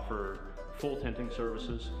best. We offer full tinting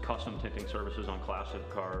services, custom tinting services on classic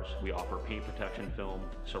cars. We offer paint protection film,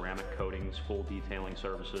 ceramic coatings, full detailing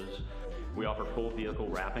services. We offer full vehicle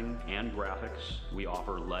wrapping and graphics. We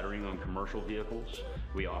offer lettering on commercial vehicles.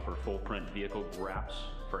 We offer full print vehicle wraps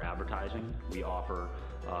for advertising. We offer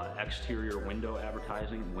exterior window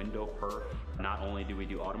advertising, window perf. Not only do we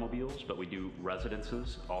do automobiles, but we do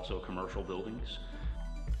residences, also commercial buildings.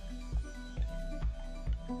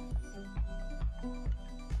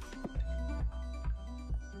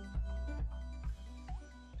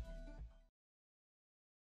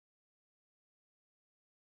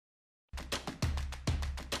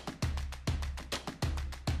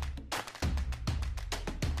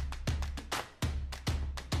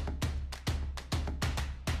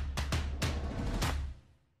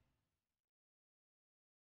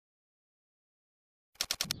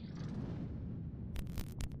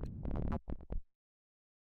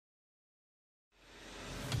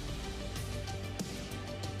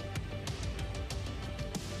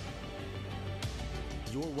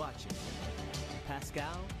 You're watching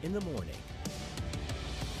Pascal in the Morning.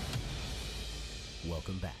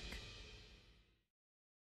 Welcome back.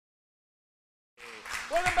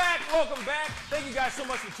 Welcome back, welcome back. Thank you guys so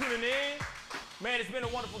much for tuning in. Man, it's been a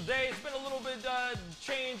wonderful day. It's been a little bit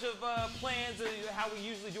change of plans of how we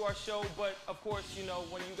usually do our show, but of course, you know,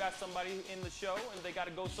 when you got somebody in the show and they got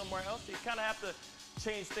to go somewhere else, you kind of have to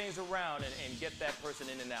change things around and get that person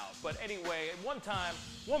in and out. But anyway, one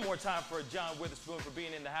more time for John Witherspoon for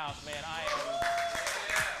being in the house, man. I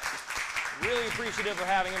am really appreciative of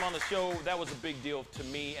having him on the show. That was a big deal to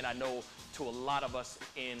me, and I know to a lot of us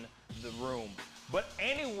in the room. But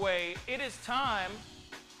anyway, it is time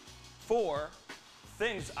for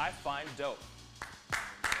Things I Find Dope.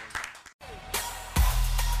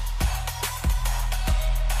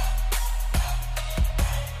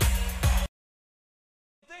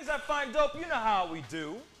 Things I find dope, you know how we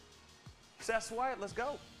do. Seth Wyatt, let's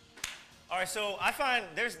go. All right, so I find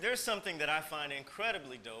there's something that I find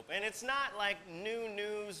incredibly dope, and it's not like new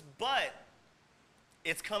news, but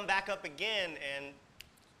it's come back up again, and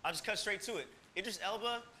I'll just cut straight to it. Idris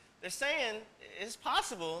Elba, they're saying it's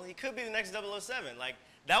possible he could be the next 007. Like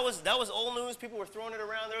that was old news. People were throwing it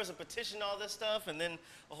around. There was a petition, all this stuff, and then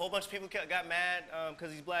a whole bunch of people got mad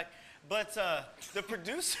because he's black. But the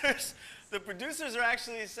producers are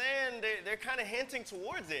actually saying they're kind of hinting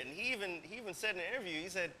towards it. And he even said in an interview, he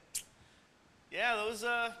said, "Yeah,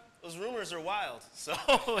 those rumors are wild." So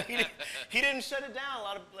he didn't shut it down.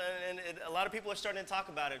 A lot of people are starting to talk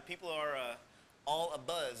about it. People are all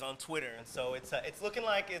abuzz on Twitter, and so it's looking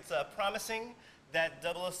like it's promising that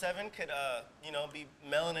 007 could be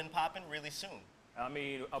melanin popping really soon. I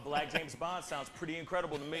mean, a black James Bond sounds pretty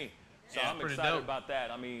incredible to me. So Yeah, I'm excited about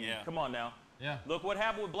that. I mean, come on now. Yeah. Look what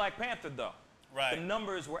happened with Black Panther, though. Right. The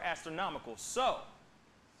numbers were astronomical. So,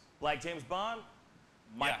 Black James Bond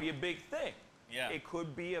might be a big thing. Yeah. It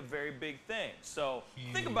could be a very big thing. So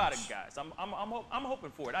think about it, guys. I'm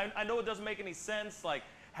hoping for it. I know it doesn't make any sense. Like,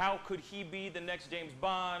 how could he be the next James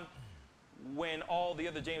Bond when all the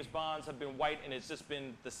other James Bonds have been white and it's just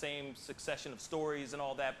been the same succession of stories and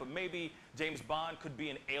all that? But maybe James Bond could be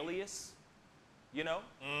an alias. You know,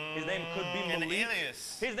 his name could be Malik. An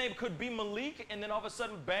alias. His name could be Malik, and then all of a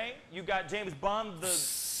sudden, bang, you got James Bond the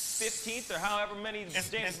 15th or however many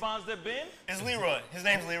James Bonds there've been. It's Leroy. His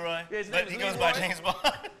name's Leroy. Yeah, his but name he is goes by Leroy. James Bond.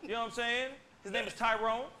 You know what I'm saying? His name is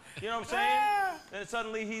Tyrone. You know what I'm saying? And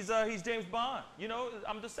suddenly he's James Bond. You know,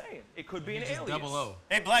 I'm just saying. It could be an alias. 00.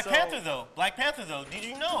 Hey, Black Panther though. Black Panther though. Did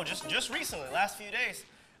you know? Just recently, last few days,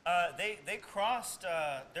 they crossed.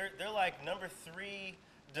 They're like number 3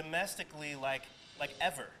 domestically, like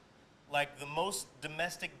ever. Like the most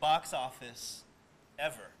domestic box office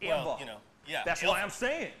ever. Well, you know, yeah. That's why I'm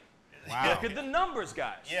saying. Wow. Look at the numbers,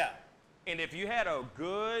 guys. Yeah. And if you had a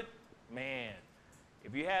good,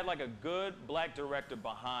 if you had like a good black director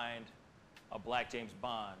behind a black James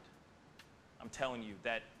Bond, I'm telling you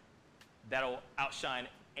that'll outshine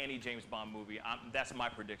any James Bond movie. That's my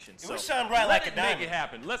prediction. It would shine bright like a diamond. Make it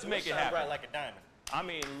happen. Let's make it happen. Shine bright like a diamond. I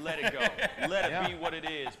mean, let it go. Let it be what it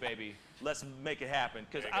is, baby. Let's make it happen.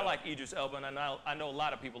 Because I like Idris Elba, and I know a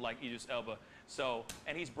lot of people like Idris Elba. So,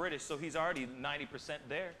 and he's British, so he's already 90%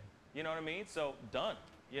 there. You know what I mean? So done.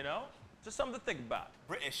 You know, just something to think about.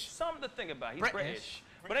 British. Something to think about. He's British.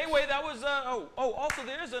 But anyway, that was. Also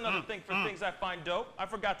there is another thing for things I find dope. I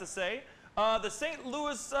forgot to say. The St.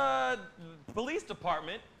 Louis Police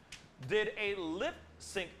Department did a lip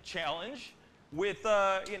sync challenge with.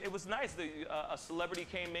 It was nice. A celebrity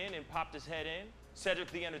came in and popped his head in.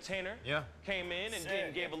 Cedric the Entertainer came in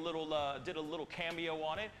and gave a little, did a little cameo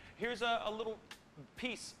on it. Here's a little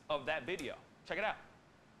piece of that video. Check it out.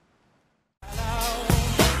 I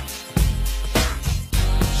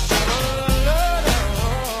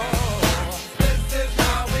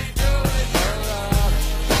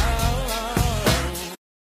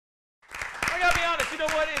gotta be honest, you know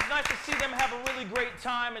what? It's nice to see them have a really great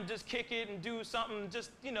time and just kick it and do something,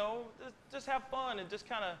 just, you know, just have fun and just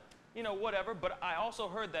kind of, you know, whatever. But I also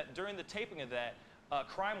heard that during the taping of that,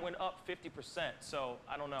 crime went up 50%. So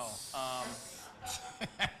I don't know.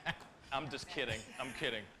 I'm just kidding. I'm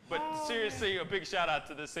kidding. But seriously, a big shout out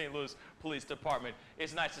to the St. Louis Police Department.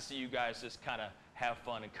 It's nice to see you guys just kind of have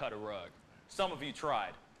fun and cut a rug. Some of you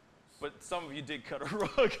tried, but some of you did cut a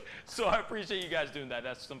rug. So I appreciate you guys doing that.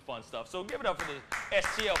 That's some fun stuff. So give it up for the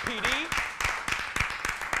STLPD.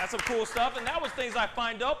 That's some cool stuff. And that was things I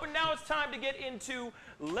find dope. And now it's time to get into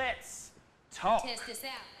Let's Talk. Test this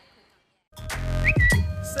out.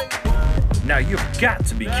 Now you've got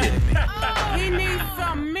to be kidding me. He needs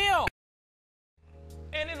some milk.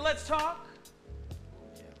 And in Let's Talk,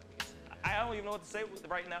 I don't even know what to say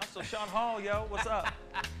right now. So Sean Hall, yo, what's up?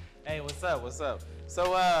 Hey, what's up? What's up?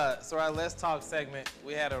 So our Let's Talk segment,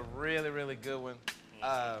 we had a really, really good one.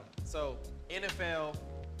 So NFL,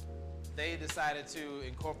 they decided to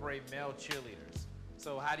incorporate male cheerleaders.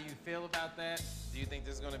 So how do you feel about that? Do you think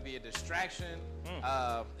this is going to be a distraction?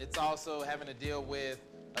 It's also having to deal with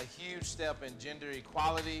a huge step in gender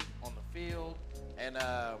equality on the field. And,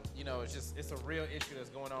 you know, it's a real issue that's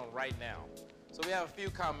going on right now. So we have a few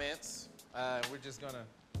comments. We're just going to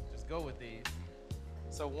go with these.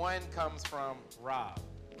 So one comes from Rob.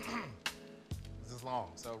 This is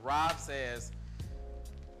long. So Rob says,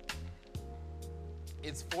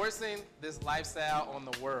 it's forcing this lifestyle on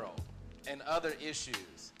the world and other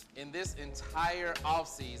issues. In this entire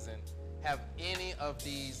offseason, have any of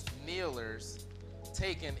these kneelers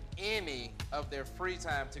taken any of their free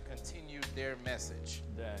time to continue their message?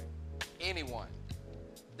 Dang. Anyone.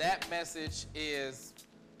 That message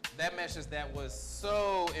that was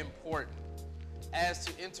so important as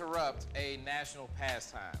to interrupt a national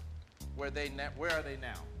pastime. Where are they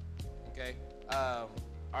now? Okay.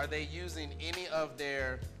 Are they using any of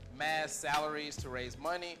their mass salaries to raise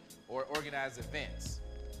money or organize events?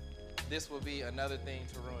 This will be another thing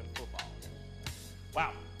to ruin football.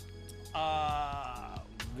 Wow.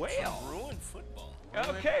 Well. Ruin football.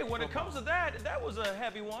 Okay, when it comes to that, that was a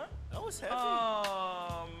heavy one. That was heavy.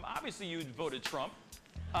 Obviously you voted Trump.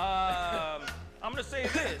 I'm gonna say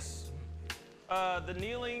this. The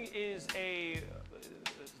kneeling is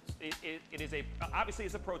obviously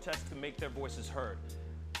it's a protest to make their voices heard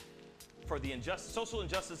for the social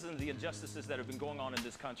injustices and the injustices that have been going on in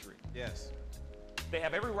this country. Yes. They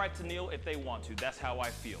have every right to kneel if they want to. That's how I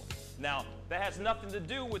feel. Now, that has nothing to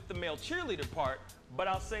do with the male cheerleader part, but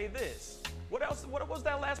I'll say this. What else? What was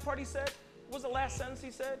that last part he said? What was the last sentence he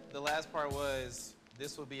said? The last part was,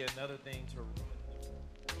 this will be another thing to ruin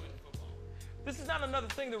football. This is not another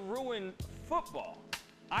thing to ruin football,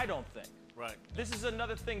 I don't think. Right. This is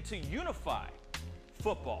another thing to unify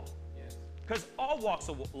football. Yes. Because all walks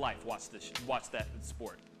of life watch that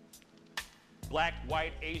sport. Black,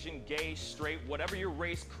 white, Asian, gay, straight, whatever your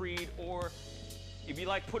race, creed, or if you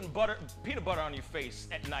like putting peanut butter on your face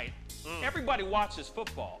at night, everybody watches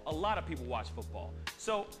football. A lot of people watch football.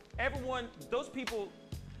 So everyone, those people,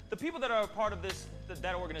 the people that are a part of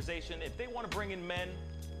that organization, if they want to bring in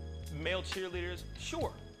male cheerleaders,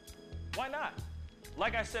 sure, why not?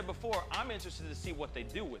 Like I said before, I'm interested to see what they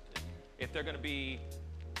do with it. If they're going to be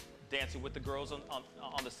dancing with the girls on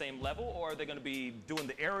the same level, or are they going to be doing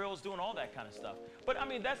the aerials, doing all that kind of stuff? But I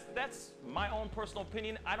mean, that's my own personal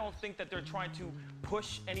opinion. I don't think that they're trying to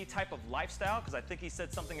push any type of lifestyle, because I think he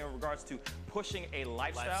said something in regards to pushing a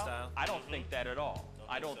lifestyle. I don't think that at all.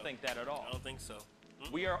 I don't think that at all. I don't think so.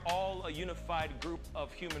 We are all a unified group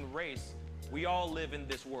of human race. We all live in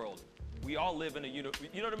this world. We all live in you know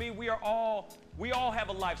what I mean? We all have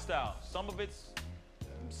a lifestyle. Some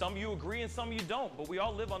of you agree and some of you don't, but we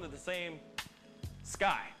all live under the same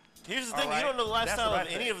sky. Here's the thing, you don't know the lifestyle of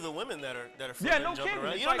any of the women that are yeah, no jumping kidding.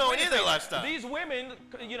 around. You don't know any of their lifestyle. These women,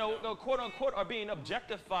 you know, quote unquote, are being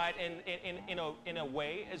objectified in a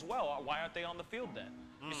way as well. Why aren't they on the field then?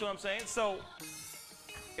 You see what I'm saying? So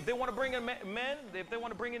if they want to bring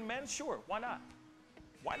in men, sure, why not?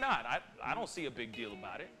 Why not? I don't see a big deal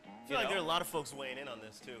about it. I feel like there are a lot of folks weighing in on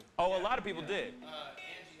this, too. Oh, a lot of people did.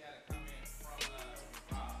 Angie had a comment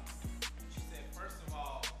from Rob. She said, first of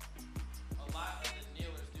all, a lot of the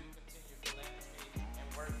kneelers do continue philanthropy and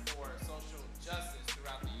work for social justice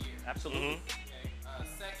throughout the year. Absolutely. Okay.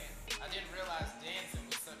 Second, I didn't realize dancing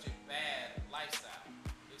was such a bad lifestyle.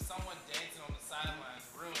 If someone dancing on the sidelines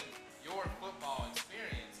ruins your football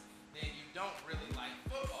experience, then you don't really like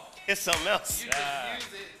football. It's something else. You just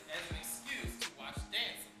use it as an excuse to watch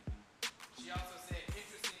dancing. She also said,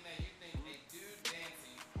 interesting that you think a dude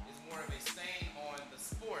dancing is more of a stain on the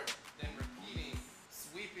sport than repeating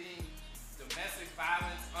sweeping domestic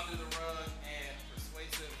violence under the rug and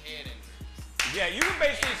persuasive head injuries. Yeah, you can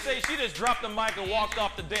basically say she just dropped the mic and walked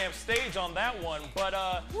off the damn stage on that one. But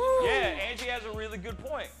yeah, Angie has a really good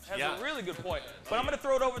point. Has a really good point. But I'm gonna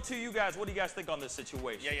throw it over to you guys. What do you guys think on this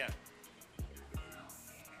situation? Yeah.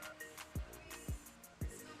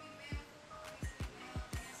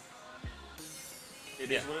 It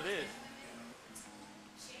is what it is.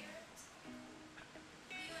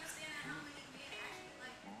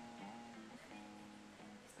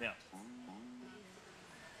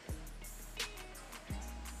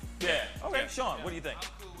 Yeah. Okay, Sean, what do you think?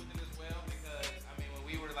 I'm cool with it as well because, I mean, when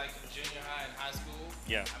we were like in junior high and high school,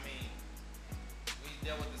 Yeah. I mean, we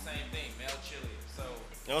dealt with the same thing, male cheerleaders. So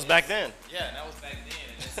That was back then. Yeah, that was back then.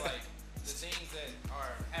 And it's like the things that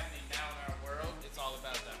are happening now in our world, it's all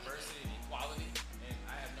about diversity and equality, and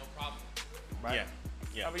I have no problem with it. Right.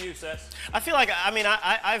 Yeah. How about you, Seth? I feel like, I mean,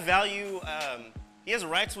 I value, he has a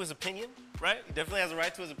right to his opinion, right? He definitely has a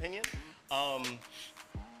right to his opinion.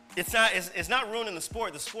 It's not ruining the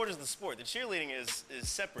sport. The sport is the sport. The cheerleading is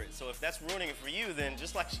separate. So if that's ruining it for you, then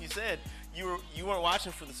just like she said, you weren't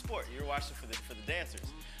watching for the sport. You were watching for the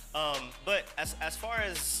dancers. But as far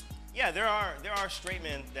as, yeah, there are straight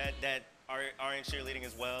men that are in cheerleading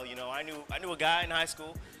as well. You know, I knew a guy in high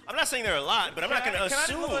school. I'm not saying there are a lot, but I'm not going to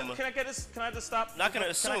assume. Can I just stop? Not going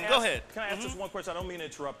to assume. Go ahead. Can I ask just one question? I don't mean to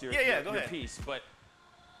interrupt your go ahead. piece, but.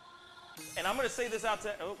 And I'm going to say this out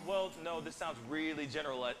to, well, no, this sounds really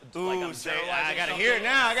general. Like I'm generalizing. I got to hear it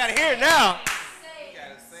now. I got to hear it now. You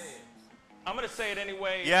gotta say it. I'm going to say it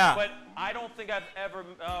anyway. Yeah. But I don't think I've ever,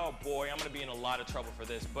 oh boy, I'm going to be in a lot of trouble for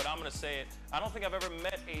this, but I'm going to say it. I don't think I've ever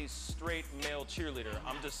met a straight male cheerleader.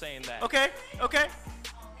 I'm just saying that. Okay.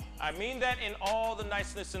 I mean that in all the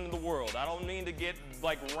niceness in the world. I don't mean to get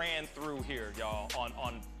like ran through here, y'all,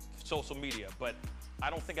 on social media, but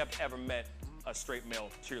I don't think I've ever met a straight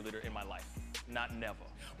male cheerleader in my life. Not never.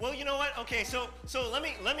 Well, you know what? Okay, so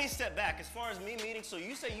let me step back. As far as me meeting, so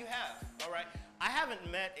you say you have, all right? I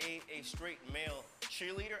haven't met a straight male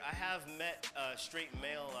cheerleader. I have met straight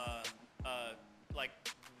male like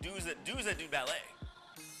dudes that do ballet.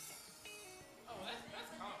 Oh,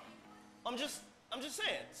 that's common. I'm just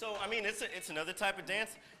saying. So I mean, it's another type of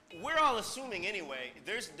dance. We're all assuming anyway.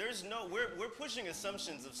 We're pushing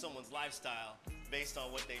assumptions of someone's lifestyle based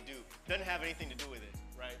on what they do. Doesn't have anything to do with it,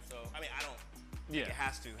 right? So I mean, I don't think it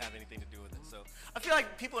has to have anything to do with it. So I feel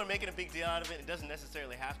like people are making a big deal out of it. It doesn't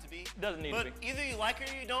necessarily have to be. Doesn't need to be. But either you like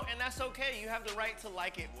it or you don't, and that's okay. You have the right to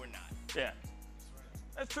like it or not. Yeah.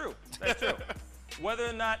 That's true. That's true. Whether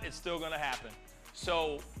or not, it's still going to happen.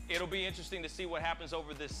 So it'll be interesting to see what happens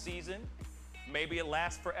over this season. Maybe it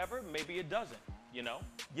lasts forever. Maybe it doesn't. You know?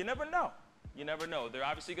 You never know. You never know. They're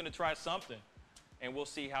obviously going to try something, and we'll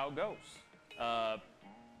see how it goes.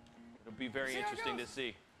 It'll be very interesting to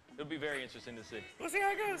see. It'll be very interesting to see. We'll see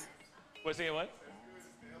how it goes. We'll see what?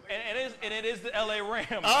 And it is the LA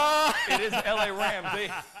Rams. It is the LA Rams.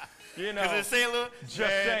 They, you know. Because it's St. Louis. Just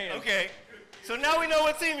saying. Okay. So now we know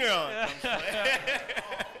what team you're on.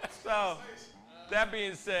 So, that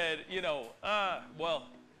being said, you know, well,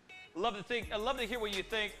 I'd love to hear what you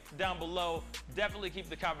think down below. Definitely keep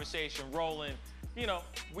the conversation rolling. You know,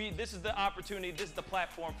 this is the opportunity, this is the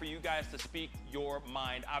platform for you guys to speak your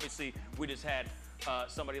mind. Obviously, we just had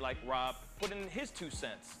somebody like Rob put in his 2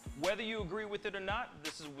 cents. Whether you agree with it or not,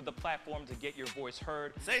 this is the platform to get your voice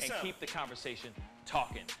heard and keep the conversation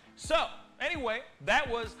talking. So, anyway, that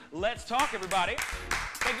was Let's Talk, everybody.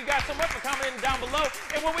 Thank you guys so much for commenting down below.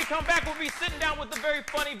 And when we come back, we'll be sitting down with the very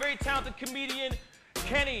funny, very talented comedian,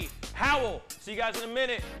 Kenny Howell. See you guys in a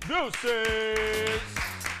minute. Deuces!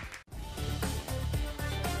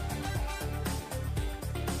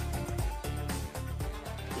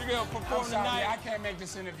 You're going to perform tonight. I can't make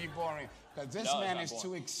this interview boring because this man is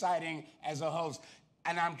too exciting as a host.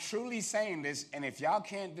 And I'm truly saying this, and if y'all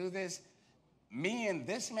can't do this, me and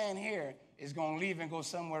this man here is going to leave and go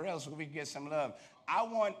somewhere else where we can get some love. I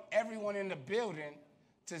want everyone in the building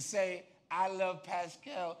to say, I love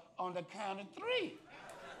Pascal on the count of 3.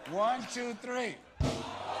 1, 2, 3.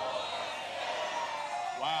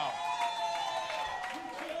 Wow.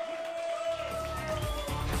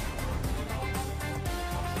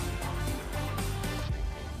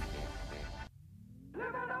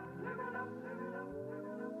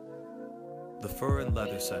 The Fur and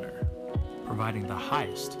Leather Center, providing the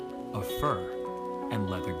highest of fur and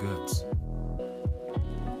leather goods.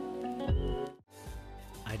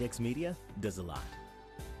 IDEX Media does a lot.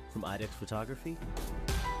 From IDEX Photography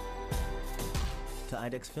to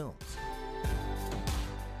IDEX Films.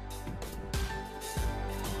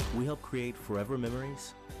 We help create forever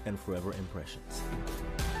memories and forever impressions.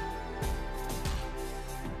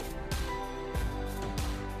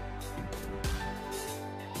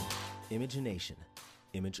 Image a nation,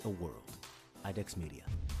 image a world. IDEX Media.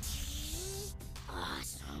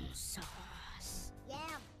 Awesome sauce. Yeah,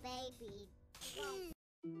 baby.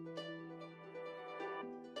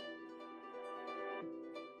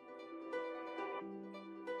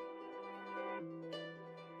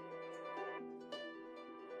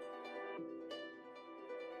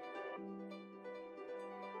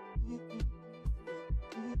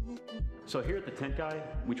 So here at the Tent Guy,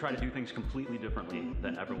 we try to do things completely differently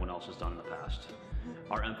than everyone else has done in the past.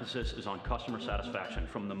 Our emphasis is on customer satisfaction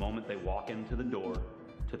from the moment they walk into the door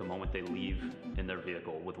to the moment they leave in their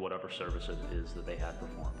vehicle with whatever service it is that they had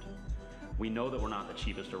performed. We know that we're not the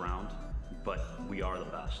cheapest around, but we are the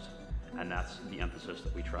best. And that's the emphasis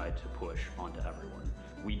that we try to push onto everyone.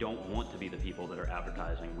 We don't want to be the people that are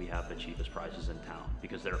advertising we have the cheapest prices in town,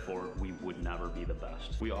 because therefore we would never be the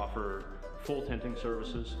best. We offer full tinting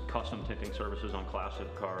services, custom tinting services on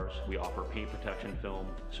classic cars. We offer paint protection film,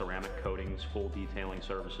 ceramic coatings, full detailing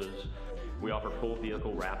services. We offer full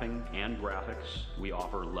vehicle wrapping and graphics. We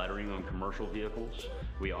offer lettering on commercial vehicles.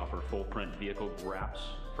 We offer full print vehicle wraps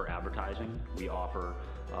for advertising. We offer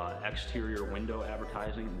exterior window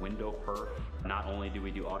advertising, window perf. Not only do we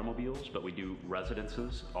do automobiles, but we do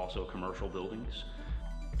residences, also commercial buildings.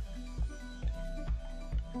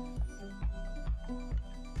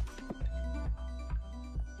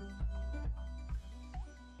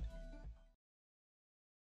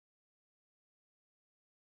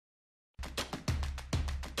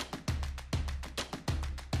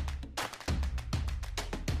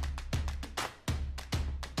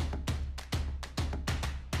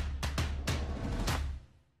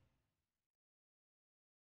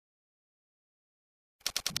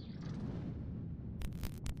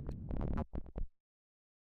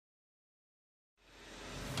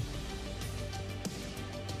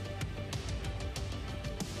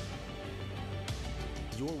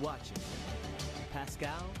 You're watching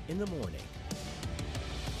Pascal in the Morning.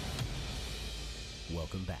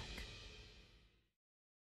 Welcome back.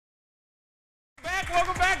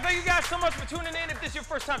 Welcome back. Thank you guys so much for tuning in. If this is your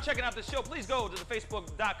first time checking out the show, please go to the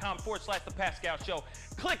facebook.com/The Pascal Show.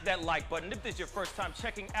 Click that like button. If this is your first time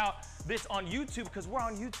checking out this on YouTube, because we're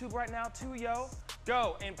on YouTube right now too, yo.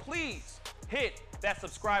 Go and please hit that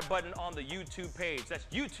subscribe button on the YouTube page. That's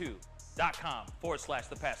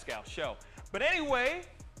youtube.com/The Pascal Show. But anyway,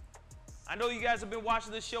 I know you guys have been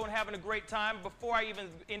watching this show and having a great time. Before I even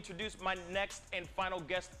introduce my next and final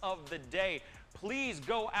guest of the day, please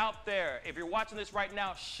go out there. If you're watching this right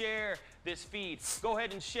now, share this feed. Go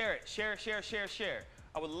ahead and share it. Share, share, share, share.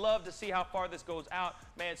 I would love to see how far this goes out.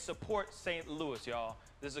 Man, support St. Louis, y'all.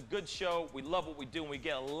 This is a good show. We love what we do, and we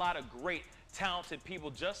get a lot of great, talented people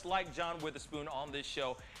just like John Witherspoon on this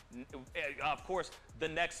show. Of course, the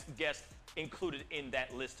next guest included in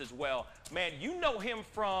that list as well. Man, you know him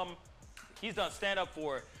from, he's done stand-up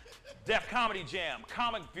for Def Comedy Jam,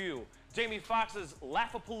 Comic View, Jamie Foxx's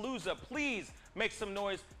Laugh-A-Palooza. Please make some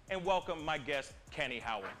noise and welcome my guest, Kenny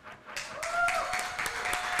Howard.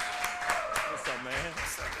 What's up, man?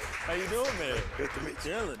 What's up, man? How you doing, man? Good to meet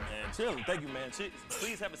you. Chilling, man. Chilling. Thank you, man.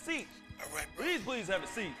 Please have a seat. All right, bro. Please have a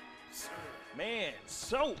seat. Sir. Man,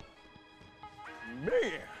 so,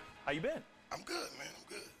 man, how you been? I'm good, man. I'm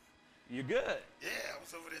good. You're good. Yeah, I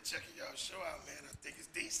was over there checking y'all show out, man. I think it's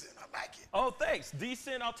decent. I like it. Oh, thanks.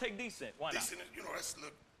 Decent, I'll take decent. Why not? Decent, you know, that's a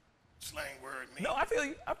little slang word. Man. No, I feel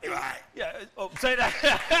you. I feel you. You. All right. Yeah. Oh, say that.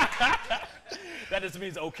 That just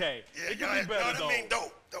means okay. Yeah, it could be better, no, that mean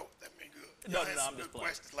dope. Dope. That mean good. No, I'm just playing.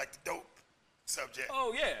 Questions like the dope subject.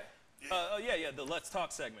 Oh yeah. Yeah. The Let's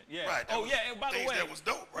Talk segment. Yeah. Right. Oh yeah. And by the way, that was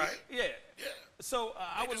dope, right? Yeah. Yeah. So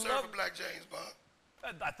I would love a Black James Bond.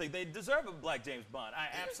 I think they deserve a Black James Bond. I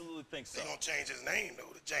absolutely think so. They gonna change his name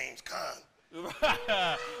though to James Caan.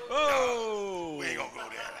 Oh. No, we ain't gonna go there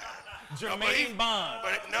now. Jermaine Bond.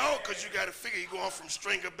 But no, because you got to figure he going from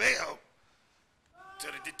Stringer Bell to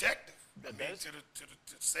the detective. To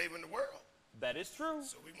saving the world. That is true.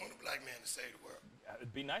 So we want a black man to save the world.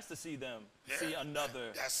 It'd be nice to see them see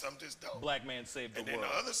another That's something that's dope. black man save the And world. then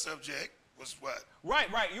the other subject was what? Right.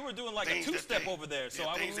 You were doing like a Things that two-step they- over there, so yeah,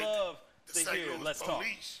 I would things that love the to St. hear. Louis Let's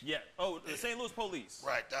police. talk. Yeah. Oh, the St. Louis police.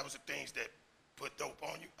 Right, that was the things that put dope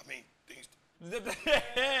on you. I mean, things.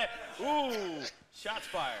 Ooh, shots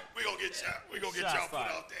fired. We gonna get y'all. We gonna get Shots y'all put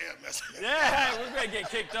fired. off the air, mess. Yeah, we're gonna get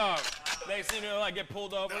kicked off. Next thing you know, I get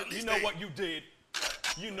pulled over. At You least know they- what you did.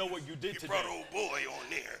 You know what you did You today. brought old boy on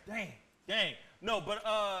there. Dang. No, but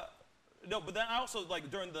then I also,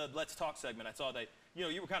 like, during the Let's Talk segment, I saw that,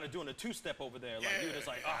 you were kind of doing a two-step over there. Like, you were just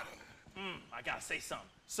like, I gotta say something.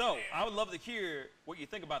 So, I would love to hear what you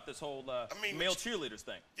think about this whole male cheerleaders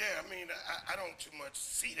thing. Yeah, I mean, I don't too much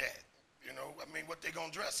see that. You know, I mean, what they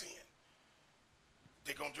gonna dress in?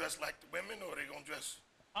 They gonna dress like the women, or they gonna dress?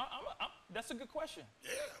 That's a good question.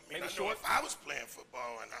 Yeah, I mean, Maybe I know short? if I was playing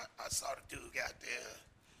football and I saw the dude out there,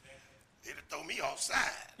 it'd throw me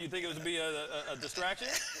offside. You think it would be a distraction?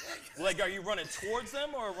 Like, are you running towards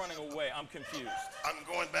them or running away? I'm confused. I'm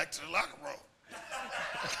going back to the locker room.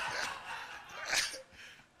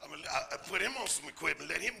 I put him on some equipment,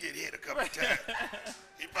 let him get hit a couple times.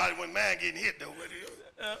 He probably wouldn't mind getting hit though.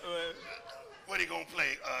 What he gonna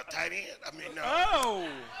play? Tight end? I mean, no.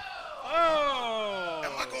 Oh!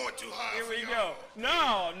 Am I going too hard? Here for we y'all?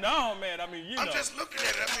 go. No, man. I mean, I'm just looking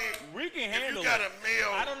at it. I mean, we can if handle you got it. a male,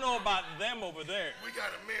 I don't know about them over there. We got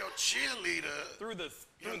a male cheerleader through the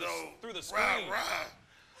rah, screen. rah.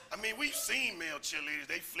 I mean, we've seen male cheerleaders.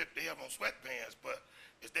 They flip their hair on sweatpants, but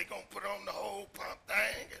is they gonna put on the whole pump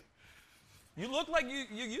thing? And You look like you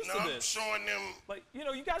used to I'm this. showing them. Like, you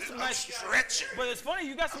got some I'm nice stretching. But it's funny,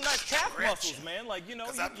 you got some nice calf muscles, man. Like,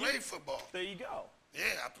 Because I played football. There you go. Yeah,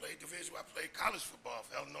 I played division. I played college football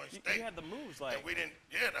for Illinois State. You had the moves, like. And we didn't.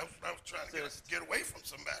 Yeah, I was trying to get away from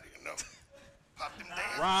somebody, Pop them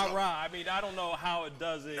down. Rah. I mean, I don't know how it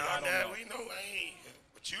does it. I don't know. We know I ain't.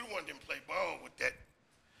 But you the one didn't play ball with that.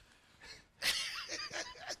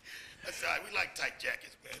 That's all right. We like tight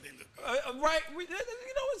jackets, man. They look good. Right.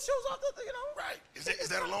 It shows off the, Right. Is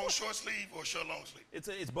that a long short sleeve or a short long sleeve?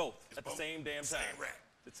 It's both at the same damn time. Same rack.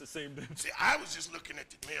 It's the same damn time. See, I was just looking at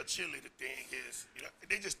the male cheerleader thing is,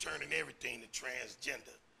 they just turning everything to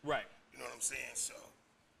transgender. Right. You know what I'm saying? So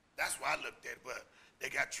that's why I looked at it. But they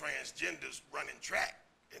got transgenders running track,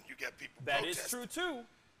 and you got people That is protesting. true, too.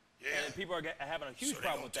 Yeah. And people are having a huge so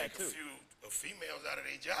problem with that, take too. a few females out of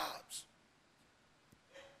their jobs.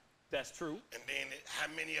 That's true. And then how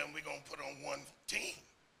many of them we going to put on one team?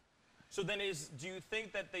 So then do you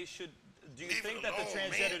think that they should, do you Leave think it that the alone,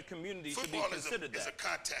 transgender man. community should be Football considered is that? a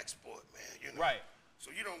contact sport, man. Right. So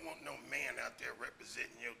you don't want no man out there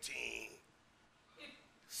representing your team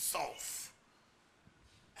soft.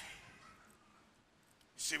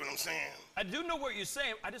 You see what I'm saying? I do know what you're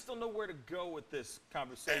saying. I just don't know where to go with this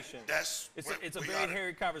conversation. And that's it's a very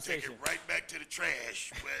hairy conversation. Take it right back to the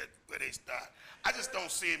trash where they start. I just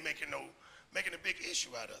don't see it making a big issue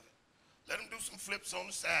out of it. Let them do some flips on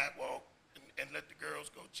the sidewalk and let the girls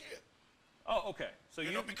go cheer. Oh, okay. So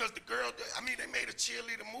you know, because the girl, I mean, they made a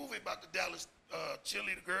cheerleader movie about the Dallas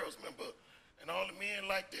cheerleader girls, remember? And all the men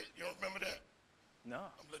liked it. You don't remember that? No.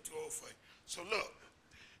 I'm a little too old for you. So look,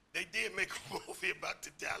 they did make a movie about the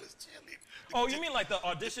Dallas cheerleader. Oh, you mean like the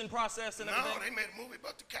audition process and everything? No, they made a movie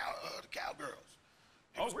about the cowgirls.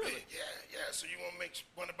 Oh, really? Big. Yeah. So you want to make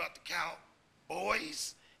one about the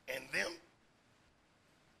cowboys and them?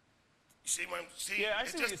 You see what I'm saying? Yeah, I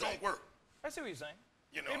see it just don't work. I see what you're saying.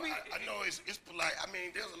 You know, I know it's polite. I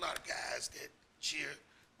mean, there's a lot of guys that cheer,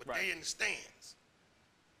 but they in the stands.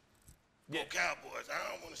 Yeah. Go Cowboys.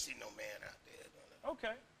 I don't want to see no man out there.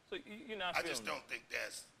 Okay. So you're not I feeling just don't think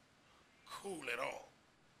that's cool at all.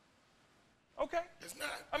 Okay. It's not.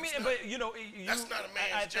 I mean, it's but not. That's not a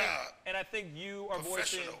man's job. And I think you are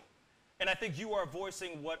voicing. And I think you are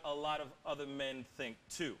voicing what a lot of other men think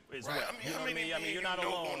too, as well. I mean, you know what I mean? I mean, you're not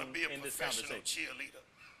alone in this conversation. Cheerleader.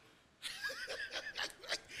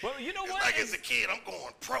 Well, you know it's what? Like as a kid, I'm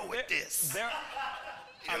going pro at this. There are.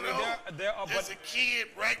 As a kid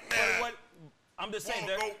right now. What, I'm just saying.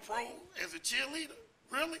 Go pro as a cheerleader?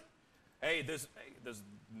 Really? Hey, there's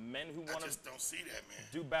men who want to. I just don't see that, man.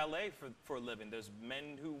 Do ballet for a living. There's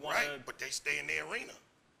men who want to. Right, but they stay in the arena.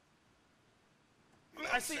 You know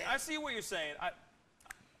I see what you're saying. I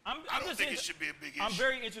don't think it should be a big issue. I'm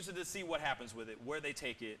very interested to see what happens with it, where they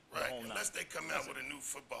take it. Right, the whole unless they come out with a new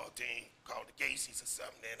football team called the Gacy's or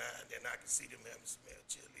something, then I can see them having some male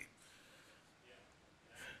cheerleaders.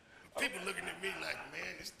 People looking at me like,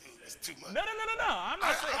 man, this dude is too much. No. I'm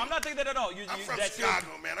not thinking that at all. I'm from Chicago,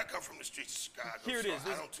 man. I come from the streets of Chicago. Here it is.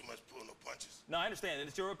 I don't too much pull no punches. No, I understand.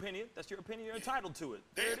 It's your opinion. That's your opinion. You're entitled to it.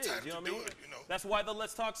 They're there it is. entitled You know to what I mean? do it, you know. That's why the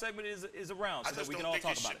Let's Talk segment is around, so that we can all talk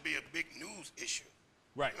about it. I just don't think it should be a big news issue.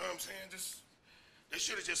 Right. You know what I'm saying? They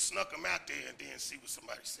should have just snuck them out there and then see what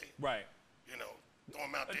somebody said. Right. You know, throw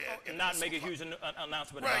them out there. And not make a huge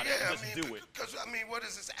announcement right, about yeah, it. Just do it. Because, I mean, what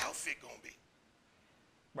is this outfit going to be?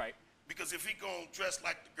 Right. Because if he going to dress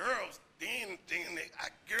like the girls, then I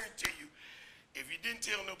guarantee you, if you didn't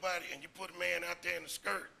tell nobody and you put a man out there in a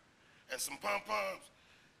skirt and some pom-poms,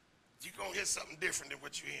 you're going to hit something different than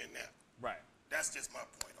what you're in now. Right. That's just my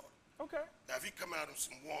point on it. Okay. Now, if he come out in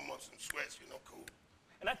some warm-ups and sweats, you know, cool.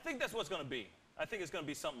 And I think that's what it's going to be. I think it's going to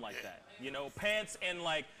be something like that. You know, pants and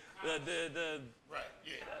like the right,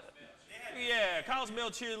 yeah. Yeah, college male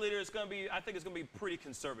cheerleader is going to be, I think it's going to be pretty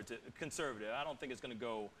conservative. I don't think it's going to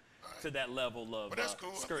go to that level of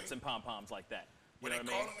cool. skirts and pom-poms like that. You know what I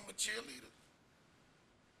mean? Calling them a cheerleader.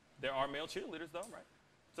 There are male cheerleaders though, right?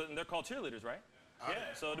 So and they're called cheerleaders, right? Yeah,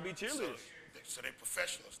 so to be cheerleaders. So they're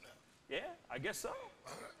professionals now. Yeah, I guess so.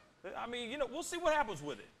 I mean, you know, we'll see what happens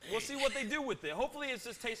with it. We'll see what they do with it. Hopefully it's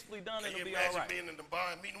just tastefully done and it'll be all right. Being in the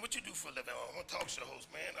bar and meeting, what you do for a living? Oh, I'm a talk show host,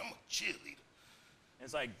 man. I'm a cheerleader.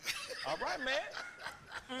 It's like, all right, man.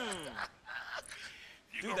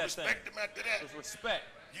 You do gonna that respect thing. them after that? With respect.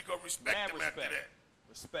 You gonna respect Mad them respect. after that?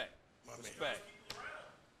 Respect. My respect.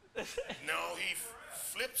 No, he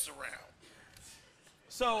flips around.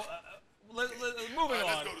 So, moving on.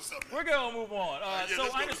 Let's go to something. We're gonna move on. So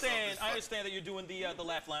let's I go to something. understand. I understand that you're doing the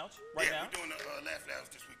Laugh Lounge right now. Yeah, we're doing the Laugh Lounge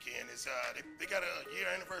this weekend. It's they got a year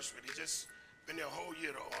anniversary. They just been there a whole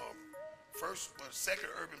year. Second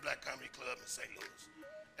Urban Black Comedy Club in St. Louis,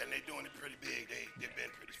 and they're doing it pretty big. They've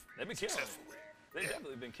been pretty successful with it. They've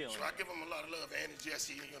definitely been killing. So I give them a lot of love. Andy,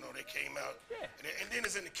 Jesse, you know, they came out. Yeah. And then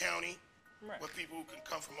it's in the county, where people can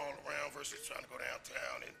come from all around versus trying to go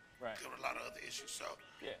downtown and deal with a lot of other issues. So,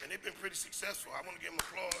 and they've been pretty successful. I want to give them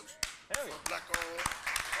applause for Black-owned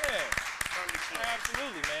comedy club.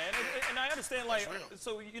 Absolutely, man. And I understand, like,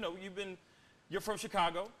 so you know, you're from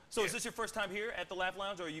Chicago. So is this your first time here at the Laugh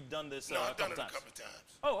Lounge, or you've done this I've done it times? a couple of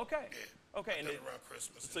times. Oh, okay. Yeah. Okay. I've done it around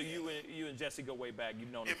Christmas. So you and Jesse go way back.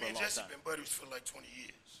 You've known him for a long time. Me and Jesse been buddies for like 20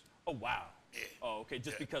 years. Oh, wow. Yeah. Oh, okay.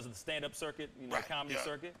 Just because of the stand-up circuit, you know, comedy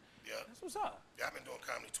circuit? Yeah. That's what's up. Yeah, I've been doing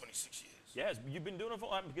comedy 26 years. Yes, you've been doing it for,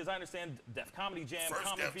 because I understand Def Comedy Jam, First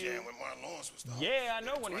Comedy Def Jam when Martin Lawrence was the host. Yeah, I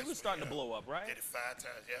know, when he was starting to blow up, right? Did it 5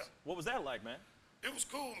 times, yeah. What was that like, man? It was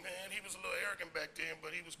cool, man. He was a little arrogant back then,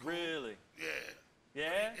 but he was cool. Really? Yeah.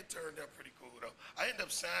 Yeah? It turned out pretty cool, though. I ended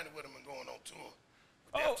up signing with him and going on tour.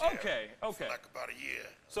 Oh, okay. For like about a year.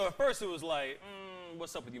 So at first it was like,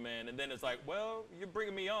 what's up with you, man? And then it's like, well, you're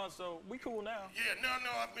bringing me on, so we cool now. Yeah, no,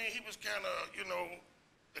 I mean, he was kind of, you know,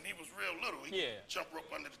 and he was real little. He jumped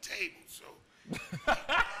rope under the table, so.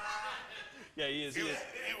 Yeah, he is. He was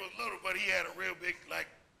little, but he had a real big, like,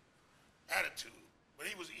 attitude. But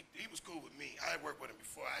he was cool with me. I had worked with him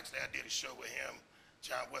before. Actually, I did a show with him,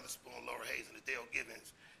 John Witherspoon, Laura Hayes, and Adele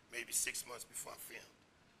Gibbons, maybe 6 months before I filmed.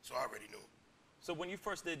 So I already knew him. So when you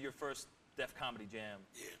first did your first Def Comedy Jam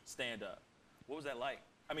stand-up, what was that like?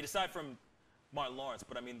 I mean, aside from Martin Lawrence,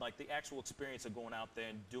 but I mean, like the actual experience of going out there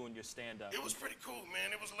and doing your stand-up. It was pretty cool, man.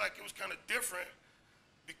 It was kind of different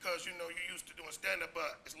because, you know, you're used to doing stand-up,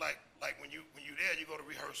 but it's like when you're there, you go to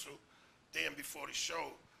rehearsal. Then before the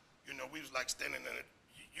show, you know, we was like standing in it.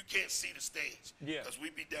 You can't see the stage. Yeah. Because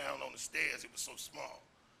we'd be down on the stairs. It was so small.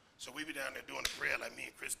 So we be down there doing the prayer, like me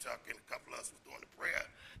and Chris Tucker and a couple of us was doing the prayer.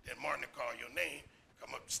 Then Martin would call your name,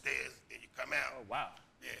 come up the stairs, and you come out. Oh, wow.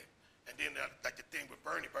 Yeah. And then like the thing with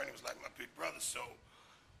Bernie was like my big brother. So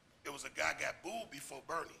it was a guy got booed before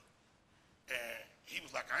Bernie. And he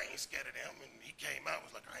was like, I ain't scared of them. And he came out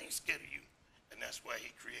and was like, I ain't scared of you. And that's why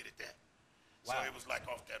he created that. Wow. So it was like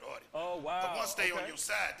off that audience. Oh, wow. But once they on your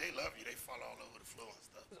side, they love you. They fall all over the floor and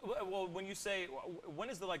stuff. Well, when you say,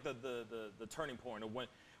 when is the turning point, or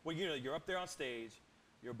when you know you're up there on stage,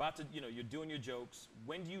 you're about to, you know, you're doing your jokes.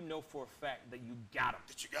 When do you know for a fact that you got them?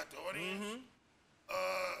 That you got the audience?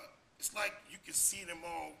 It's like you can see them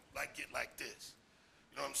all like get like this.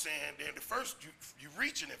 You know what I'm saying? Then the first, you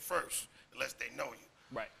reaching it first, unless they know you.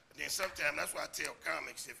 Right. And then sometimes, that's why I tell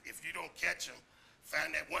comics, if you don't catch them,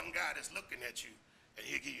 find that one guy that's looking at you, and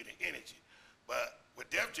he'll give you the energy. But with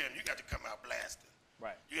Def Jam, you got to come out blasting.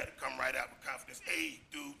 Right. You got to come right out with confidence. Hey,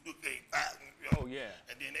 dude, look, hey, you know? Oh, yeah.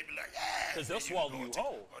 And then they be like, yeah. Because they'll swallow you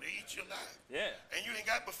whole. Or they eat you alive. Yeah. And you ain't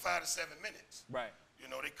got but 5 to 7 minutes. Right. You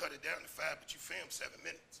know, they cut it down to 5, but you film 7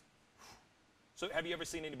 minutes. So have you ever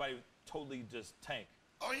seen anybody totally just tank?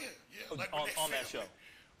 Oh, yeah, yeah. Like on that show?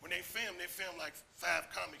 when they film like 5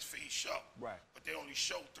 comics for each show. Right. But they only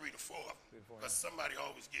show 3 to 4 of them. Because somebody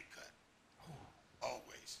always get cut.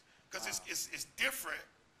 Always. Because it's different.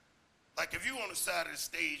 Like if you on the side of the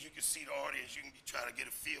stage, you can see the audience, you can try to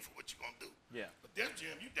get a feel for what you're gonna do. Yeah. But Def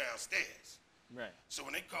Jam, you downstairs. Right. So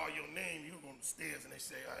when they call your name, you on the stairs and they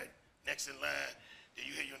say, all right, next in line, then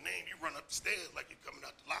you hear your name, you run up the stairs like you're coming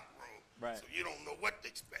out the locker room. Right. So you don't know what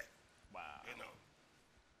to expect. Wow. You know.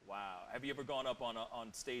 Wow. Have you ever gone up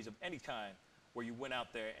on stage of any kind where you went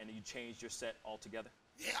out there and you changed your set altogether?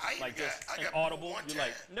 Yeah, I like got, just I an got audible. one You're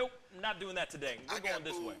time. like, nope, not doing that today. We're going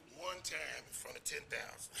this way. One time in front of 10,000.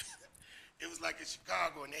 It was like in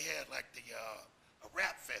Chicago, and they had like a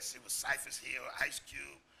rap fest. It was Cypher's Hill, Ice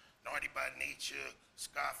Cube, Naughty by Nature,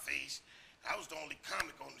 Scarface. I was the only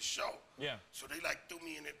comic on the show. Yeah. So they like threw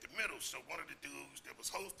me in at the middle. So one of the dudes that was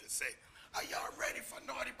hosting said, "Are y'all ready for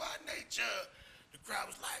Naughty by Nature?" The crowd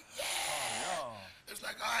was like, "Yeah." Oh, no. It was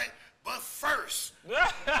like, all right, but first,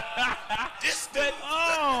 this dude.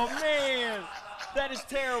 Oh man, that is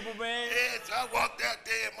terrible, man. Yeah, so I walked out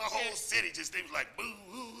there, and my whole city just they was like, boo,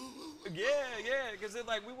 boo, boo, boo. Yeah, yeah, because they're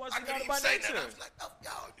like, we want to see Naughty by I couldn't even say Nature. that. I was like, oh,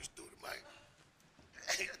 y'all just threw the mic.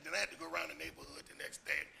 Then I had to go around the neighborhood the next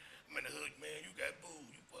day. I'm in the hood, man. You got booed.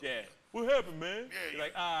 You Yeah. What happened, man? Yeah, You're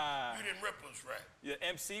like, you didn't rip us right. Your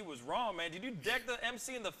MC was wrong, man. Did you deck the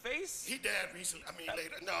MC in the face? He died recently. I mean,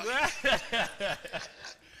 later. No.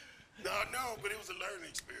 No, but it was a learning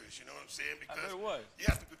experience. You know what I'm saying? Because I bet it was. you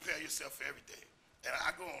have to prepare yourself for everything. And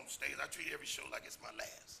I go on stage. I treat every show like it's my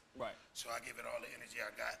last. Right. So I give it all the energy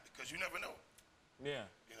I got because you never know. Yeah.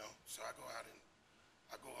 You know. So I go out and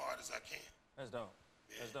I go hard as I can. That's dope.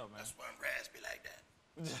 Yeah, That's dope, man. That's why I'm raspy like that.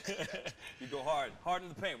 You go hard in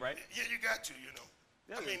the paint, right? Yeah, you got to, you know.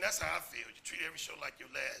 Yeah, I mean, that's how I feel. You treat every show like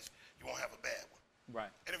your last, you won't have a bad one.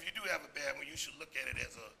 Right. And if you do have a bad one, you should look at it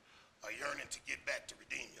as a yearning to get back to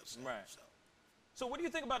redeem yourself. Right. So what do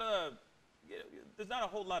you think about there's not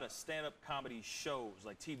a whole lot of stand-up comedy shows,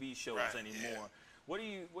 like TV shows anymore. Yeah. What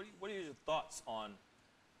are your thoughts on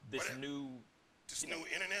this new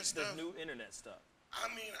internet stuff? This new internet stuff.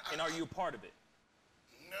 I mean, and are you a part of it?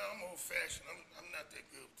 No, I'm old-fashioned. I'm not that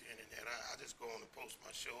good with the internet. I just go on and post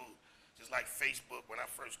my shows. Just like Facebook, when I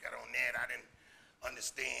first got on that, I didn't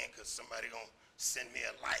understand because somebody gonna send me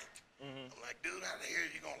a like. I'm like, dude, how the hell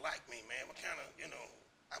you gonna like me, man? What kind of, you know?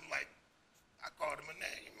 I'm like, I called him a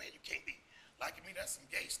name, man. You can't be liking me. That's some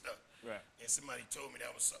gay stuff. Right. And somebody told me that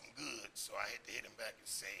was something good, so I had to hit him back and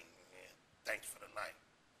say, man, thanks for the like.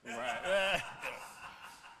 Right. You know?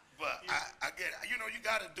 But I get it. You know, you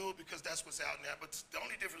got to do it because that's what's out now. But the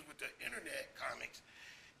only difference with the internet comics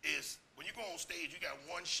is when you go on stage, you got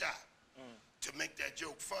one shot to make that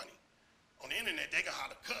joke funny. On the internet, they can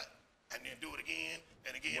holler cut and then do it again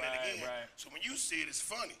and again and again. Right. So when you see it, it's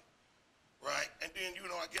funny, right? And then, you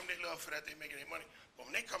know, I give them their love for that. They making their money. But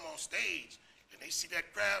when they come on stage and they see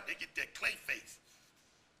that crowd, they get that clay face.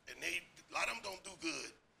 And a lot of them don't do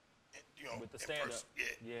good, you know, with the in stand-up. person.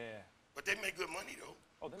 Yeah. Yeah. But they make good money, though.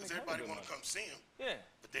 Oh, they because make everybody good want to money. come see him. Yeah.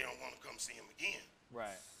 But they don't want to come see him again.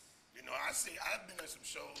 Right. You know, I've been at some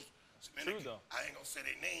shows. True, though. I ain't gonna say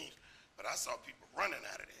their names, but I saw people running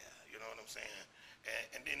out of there. You know what I'm saying?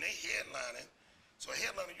 And then they headlining. So a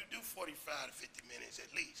headliner, you do 45 to 50 minutes at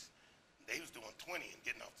least. They was doing 20 and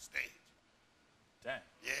getting off the stage. Damn.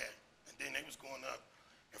 Yeah. And then they was going up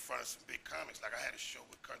in front of some big comics. Like I had a show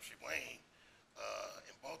with Country Wayne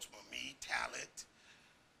in Baltimore. Me, Talent,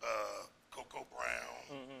 Coco Brown.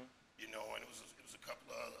 You know, and it was a couple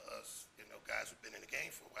of us, you know, guys who've been in the game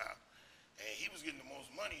for a while. And he was getting the most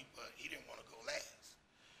money, but he didn't want to go last.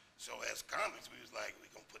 So as comics, we was like, we're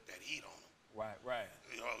going to put that heat on him. Right.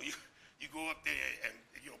 You know, you go up there and,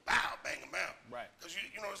 you know, bow, bang him out. Right. Because,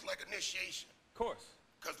 you know, it's like initiation. Of course.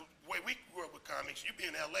 Because the way we grew up with comics, you be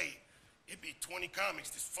in L.A., it'd be 20 comics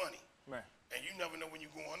that's funny. Right. And you never know when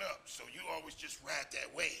you're going up. So you always just ride that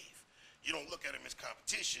wave. You don't look at him as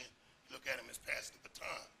competition. You look at him as passing the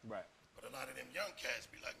baton. Right. But a lot of them young cats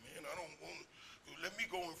be like, man, I don't want to, let me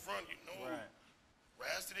go in front, you know. Right.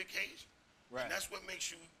 Rise to the occasion. Right. And that's what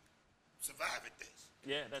makes you survive at this.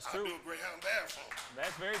 Yeah, that's I'll true. do a Greyhound bathroom.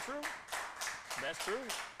 That's very true. That's true.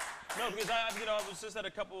 No, because I was just at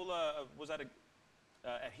a couple,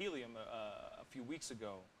 at Helium a few weeks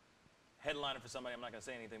ago, headlining for somebody, I'm not going to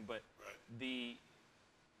say anything, but the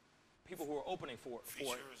people who were opening for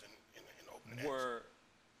it were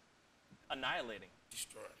annihilating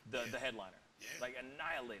the headliner. Yeah. Like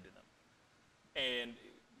annihilated them. And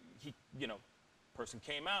he, you know, person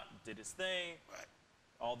came out, did his thing,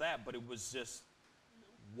 all that, but it was just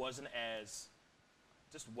wasn't as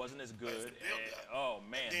good. Oh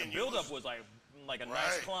man, the build-up was like a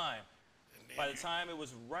nice climb. By the time it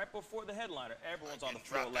was right before the headliner, everyone's on the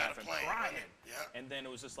floor laughing, crying. Yeah. And then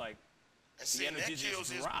it was just like, and see, that kills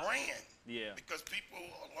his brand. Yeah. Because people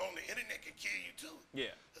on the internet can kill you too.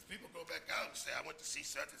 Yeah. Because people go back out and say, I went to see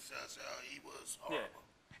such and such, he was horrible.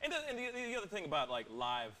 Yeah. And the other thing about like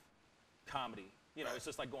live comedy, you know, it's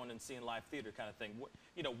just like going and seeing live theater kind of thing.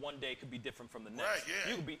 You know, one day could be different from the next. Right, yeah.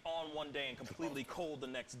 You could be on one day and completely cold the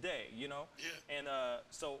next day, you know? Yeah. And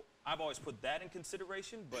so I've always put that in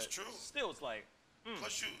consideration, but it's true. Still it's like,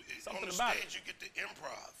 plus something on the about stage, you get the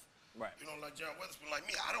improv. Right. You know, like John Witherspoon, like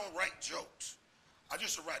me, I don't write jokes. I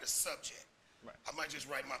just write a subject. Right. I might just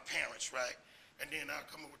write my parents, right? And then I'll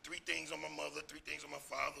come up with 3 things on my mother, 3 things on my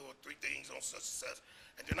father, or 3 things on such and such.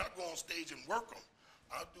 And then I'll go on stage and work them.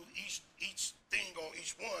 I'll do each thing on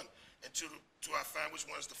each one until I find which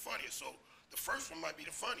one is the funniest. So the first one might be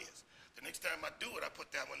the funniest. The next time I do it, I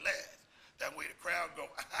put that one last. That way the crowd go,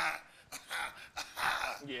 ah, ah, ah,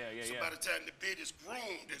 ah. Yeah. So by the time the bit is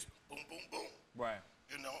groomed, it's boom, boom, boom. Right.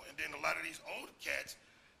 You know, and then a lot of these older cats,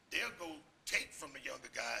 they'll go take from the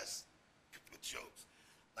younger guys with jokes.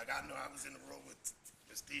 Like I know I was in the room with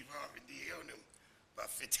Steve Harvey and D.L. and them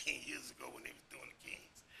about 15 years ago when they was doing the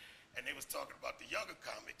Kings. And they was talking about the younger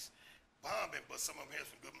comics bombing, but some of them had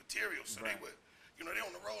some good material. So they would, you know, they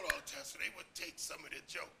on the road all the time, so they would take some of their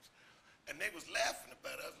jokes. And they was laughing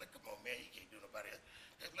about it. I was like, come on, man, you can't do nobody else.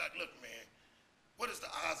 They was like, look, man, what is the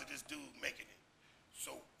odds of this dude making it?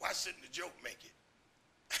 So why shouldn't the joke make it?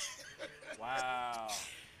 Wow.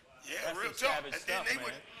 Yeah, that's real talk. And then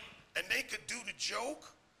stuff, and they could do the joke,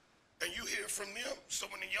 and you hear from them. So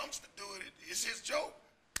when the youngster do it, it's his joke.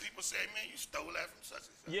 People say, man, you stole that from such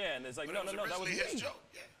and such. Yeah, and it's like, but no, that was his me. joke.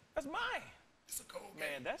 Yeah. That's mine. It's a cold game.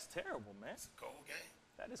 Man, that's terrible, man. It's a cold game.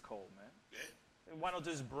 That is cold, man. Yeah. And why don't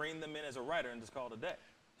just bring them in as a writer and just call it a day?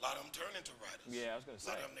 A lot of them turn into writers. Yeah, I was gonna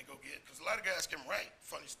say. A lot of them they go get, because a lot of guys can write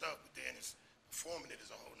funny stuff, but then it's performing it is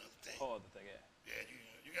a whole other thing. Whole other thing, yeah. Yeah,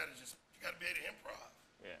 you gotta be able to improv.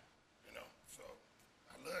 Yeah. You know, so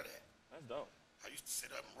I love that. That's dope. I used to sit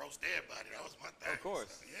up and roast everybody. That was my thing. Of course.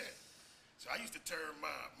 So, yeah. So I used to turn my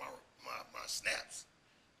snaps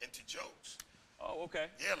into jokes. Oh, okay.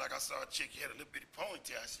 Yeah, like I saw a chick, had a little bitty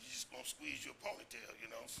ponytail. I said, you just gonna squeeze your ponytail, you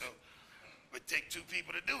know? So it would take 2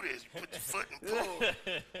 people to do this. You put your foot and pull.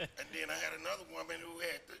 And then I had another woman who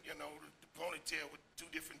had the ponytail with 2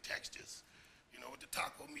 different textures. You know, with the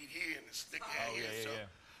taco meat here and the slick hair here. So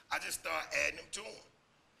I just started adding them to them.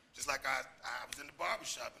 Just like I was in the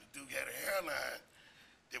barbershop and the dude had a hairline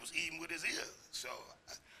that was even with his ears. So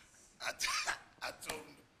I told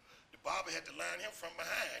him the barber had to line him from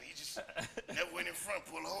behind. He just never went in front,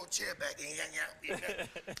 pulled the whole chair back, and he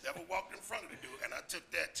never walked in front of the dude. And I took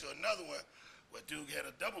that to another one where dude had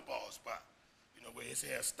a double ball spot, you know, where his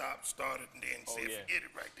hair stopped, started, and then said, forget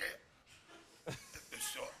it right there.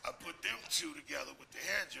 So I put them 2 together with the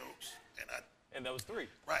hair jokes, and that was 3.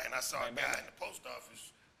 Right, and I saw a guy in the post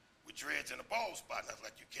office with dreads and a bald spot, and I was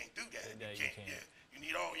like, you can't do that. Yeah, you can't. Yeah, you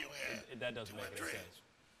need all your hair. That doesn't make any sense.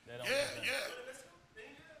 Yeah.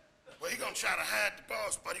 Well, he gonna try to hide the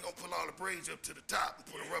bald spot. He gonna pull all the braids up to the top and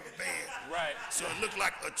put a rubber band. Right. So it looked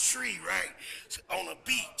like a tree, right, on a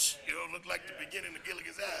beach. You know, it looked like the beginning of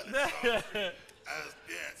Gilligan's Island. So,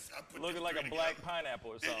 I put looking like a black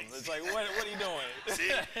pineapple or something. It's like, what are you doing? See,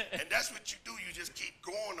 and that's what you do. You just keep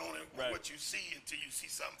going on it with what you see until you see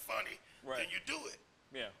something funny. Then you do it.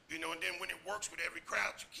 Yeah. You know, and then when it works with every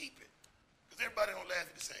crowd, you keep it. Because everybody don't laugh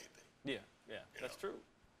at the same thing. Yeah. That's true.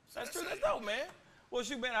 So that's true. That's dope, man. Well,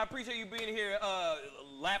 shoot, man, I appreciate you being here.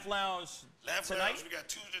 Laugh Lounge tonight? We got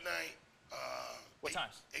Tuesday night. What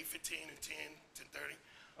times? 8:15 and 10:30.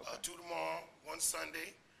 Okay. 2 tomorrow, 1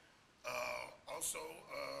 Sunday. Also.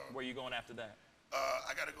 Where you going after that?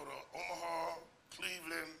 I got to go to Omaha,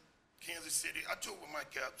 Cleveland, Kansas City. I toured with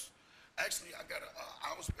Mike Epps. Actually, I got an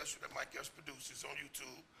hour special that Mike Epps produces on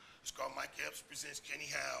YouTube. It's called Mike Epps Presents Kenny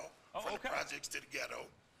Howe from the projects to the ghetto.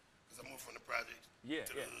 Because I moved from the projects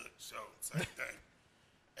to the hood, so same thing.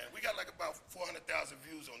 And we got like about 400,000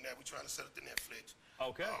 views on that. We're trying to set up to Netflix.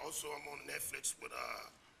 Okay. Also, I'm on Netflix with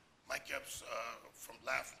Mike Epps from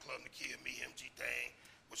Live from Club the Kid, Me, Him, G-Thang,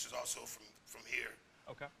 which is also from here.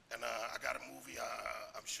 Okay. And I got a movie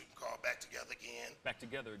I'm shooting called Back Together Again. Back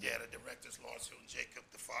Together Again. Yeah, the director's Lawrence Hill Jacob,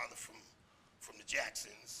 the father from the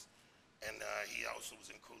Jacksons. And he also was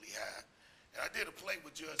in Cooley High. And I did a play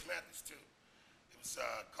with Judge Mathis, too. It was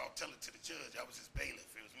called Tell It to the Judge. I was his bailiff.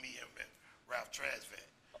 It was me, him, and Ralph Trasvat.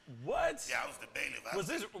 What? Yeah, I was the bailiff.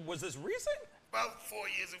 Was this recent? About 5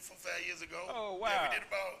 years ago. Oh, wow. Yeah,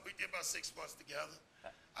 we did about 6 months together.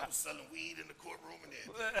 I was selling weed in the courtroom and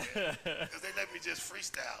everything. Because they let me just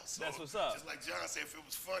freestyle. So that's what's up. Just like John said, if it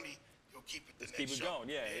was funny, you'll keep it the Just next keep it show. going.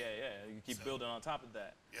 Yeah. You keep building on top of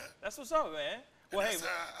that. Yeah. That's what's up, man. Well, hey. That's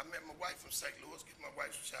how I met my wife from St. Louis. Give my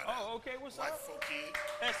wife a shout out. Oh, okay. What's my up? wife, 4 kids.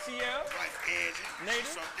 SCL. My wife, Angie.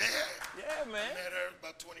 Native. Yeah, man. I met her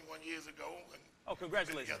about 21 years ago. And oh,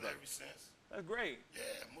 congratulations. Been together ever since. That's great. Yeah,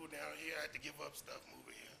 moved down here. I had to give up stuff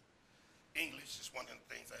moving here. English is one of the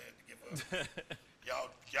things I had to give up.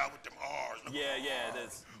 y'all with them R's. Yeah,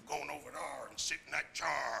 that's going over the R and sitting that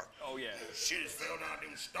jar. Oh yeah. Shit has fell down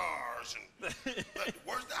them stars and but the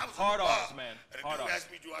worst I was hard in the R's, bar, man. And the Hard dude R's.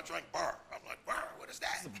 asked me, do I drink bar? I'm like, bar? What is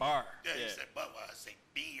that? It's a bar. Yeah, he said, but I say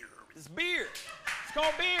beer. It's beer. It's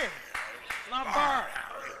called beer. It's not bar.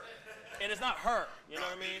 And it's not her. You know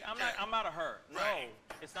what I mean? I'm not a her. No,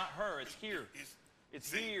 it's not her. It's here. It's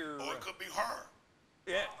here. Or it could be her.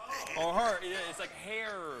 Yeah. Or her. Yeah, it's like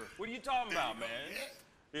hair. What are you talking about, man?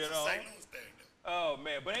 Yeah. You know? St. Louis thing, oh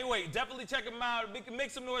man. But anyway, definitely check him out. Make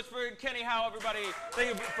some noise for Kenny Howe, everybody.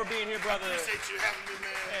 Thank you for being here, brother. I appreciate you having me,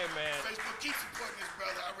 man. Hey, man. Facebook, keep supporting this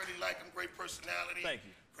brother. I really like him. Great personality. Thank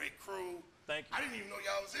you. Great crew. Thank you. I didn't even know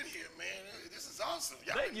y'all was in here, man. This is awesome.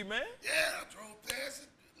 Thank you, man. Yeah, I drove past it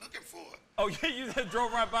looking for it. Oh, yeah, you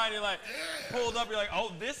drove right by and you're like, pulled up, you're like,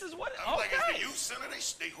 oh, this is what, I'm like, it's the youth center,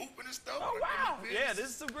 they hooping and stuff. Oh, wow. Yeah, this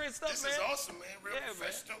is some great stuff, this man. This is awesome, man. Real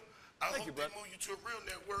professional. I hope you, they move you to a real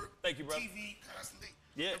network. Thank you, brother. TV constantly.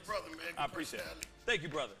 Yeah. Good brother, man. Good I appreciate it. Thank you,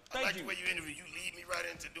 brother. I Thank like you. the way you interview. You lead me right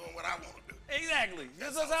into doing what I want to do. Exactly.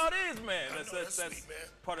 That's how it is, man. That's sweet, man.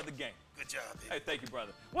 part of the game. Good job, Hey, baby. thank you,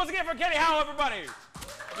 brother. Once again, for Kenny Howe, everybody.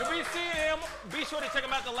 You'll be seeing him. Be sure to check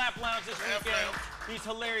him out at the Laugh Lounge this weekend. He's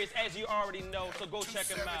hilarious, as you already know, so go check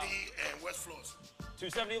him out. 270 and West Florissant.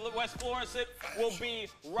 270 West Florissant. We'll be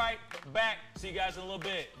right back. See you guys in a little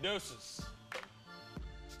bit. Deuces.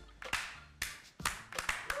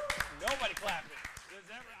 Nobody clapping.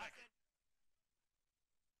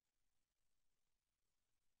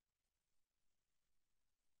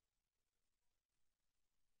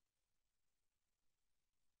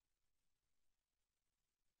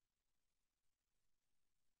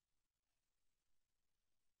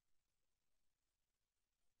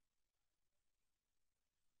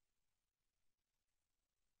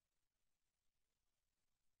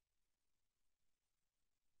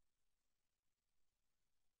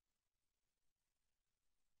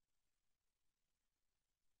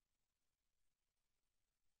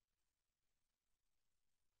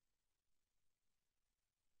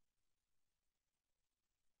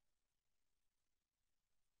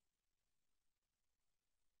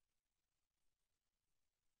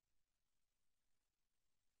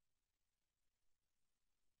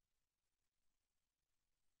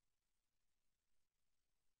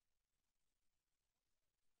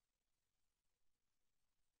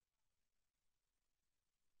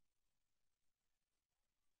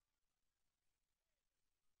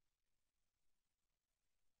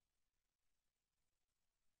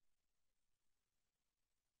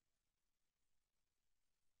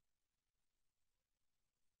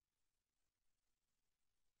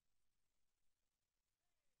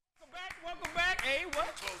 Welcome back. Hey,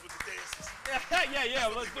 what? Close with the dances. yeah,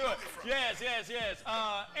 let's do it. Yes.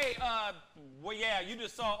 Well, yeah, you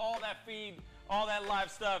just saw all that feed, all that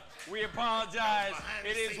live stuff. We apologize.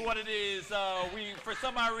 It is what it is. For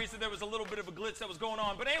some odd reason, there was a little bit of a glitch that was going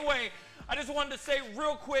on. But anyway, I just wanted to say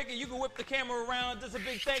real quick, and you can whip the camera around, just a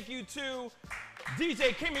big thank you to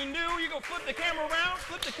DJ Kimmy New. You can flip the camera around,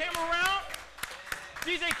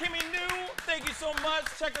 DJ Kimmy New, thank you so much.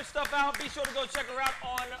 Check her stuff out. Be sure to go check her out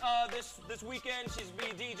on this weekend. She's be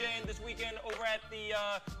DJing this weekend over at the,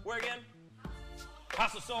 where again?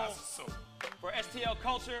 House of Soul. For STL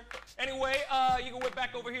Culture. Anyway, you can whip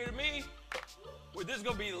back over here to me. Well, this is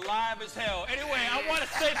going to be live as hell. Anyway, I want to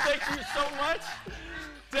say thank you so much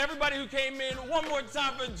to everybody who came in. One more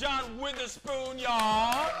time for John Witherspoon,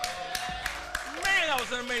 y'all. Man, that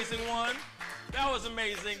was an amazing one. That was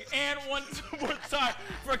amazing. And one more time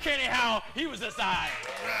for Kenny Howe. He was a side.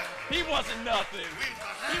 He wasn't nothing.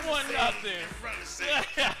 He wasn't nothing.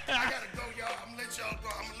 I gotta go, y'all. I'm gonna let y'all go.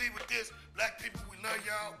 I'm gonna leave with this. Black people, we love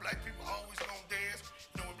y'all. Black people always gonna dance.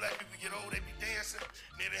 You know, when black people get old, they be dancing.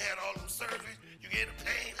 And then they had all them surgeries. You get the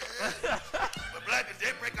pain. But black people,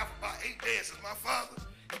 they break off about 8 dances. My father,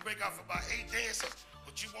 he break off about 8 dances.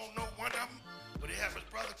 But you won't know one of them. But he have his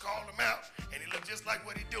brother call him out, and he look just like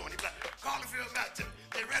what he doing. He be like, call the film out to me.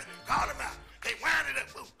 They ready? Call him out. They wind it up,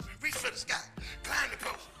 move, reach for the sky, climb the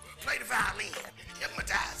pole, play the violin,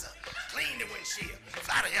 hypnotize her, clean the windshield,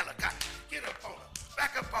 fly the helicopter, get up on her,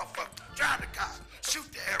 back up off her, drive the car, shoot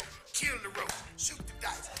the arrow, kill the rope, shoot the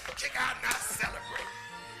dice, kick out and I celebrate.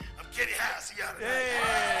 I'm Kenny Howe. See y'all tonight.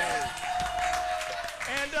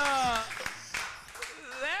 And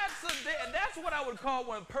that's a called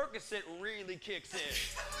when Percocet really kicks in.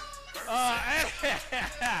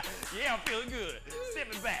 Yeah, I'm feeling good.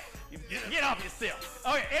 Sipping back. Get off yourself.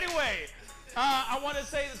 Okay, anyway, I want to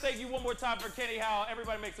say thank you one more time for Kenny Howell.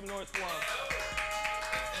 Everybody make some noise for him.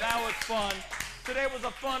 That was fun. Today was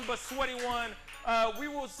a fun but sweaty one. We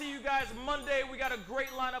will see you guys Monday. We got a great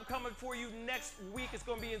lineup coming for you next week. It's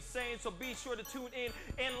going to be insane, so be sure to tune in.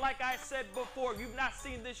 And like I said before, if you've not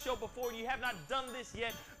seen this show before and you have not done this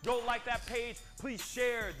yet, go like that page. Please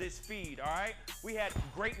share this feed, all right? We had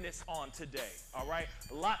greatness on today, all right?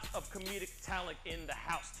 Lots of comedic talent in the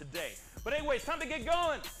house today. But anyway, it's time to get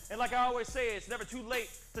going. And like I always say, it's never too late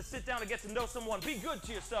to sit down and get to know someone. Be good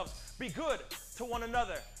to yourselves. Be good to one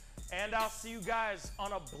another. And I'll see you guys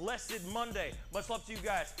on a blessed Monday. Much love to you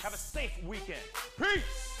guys. Have a safe weekend.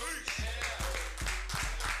 Peace.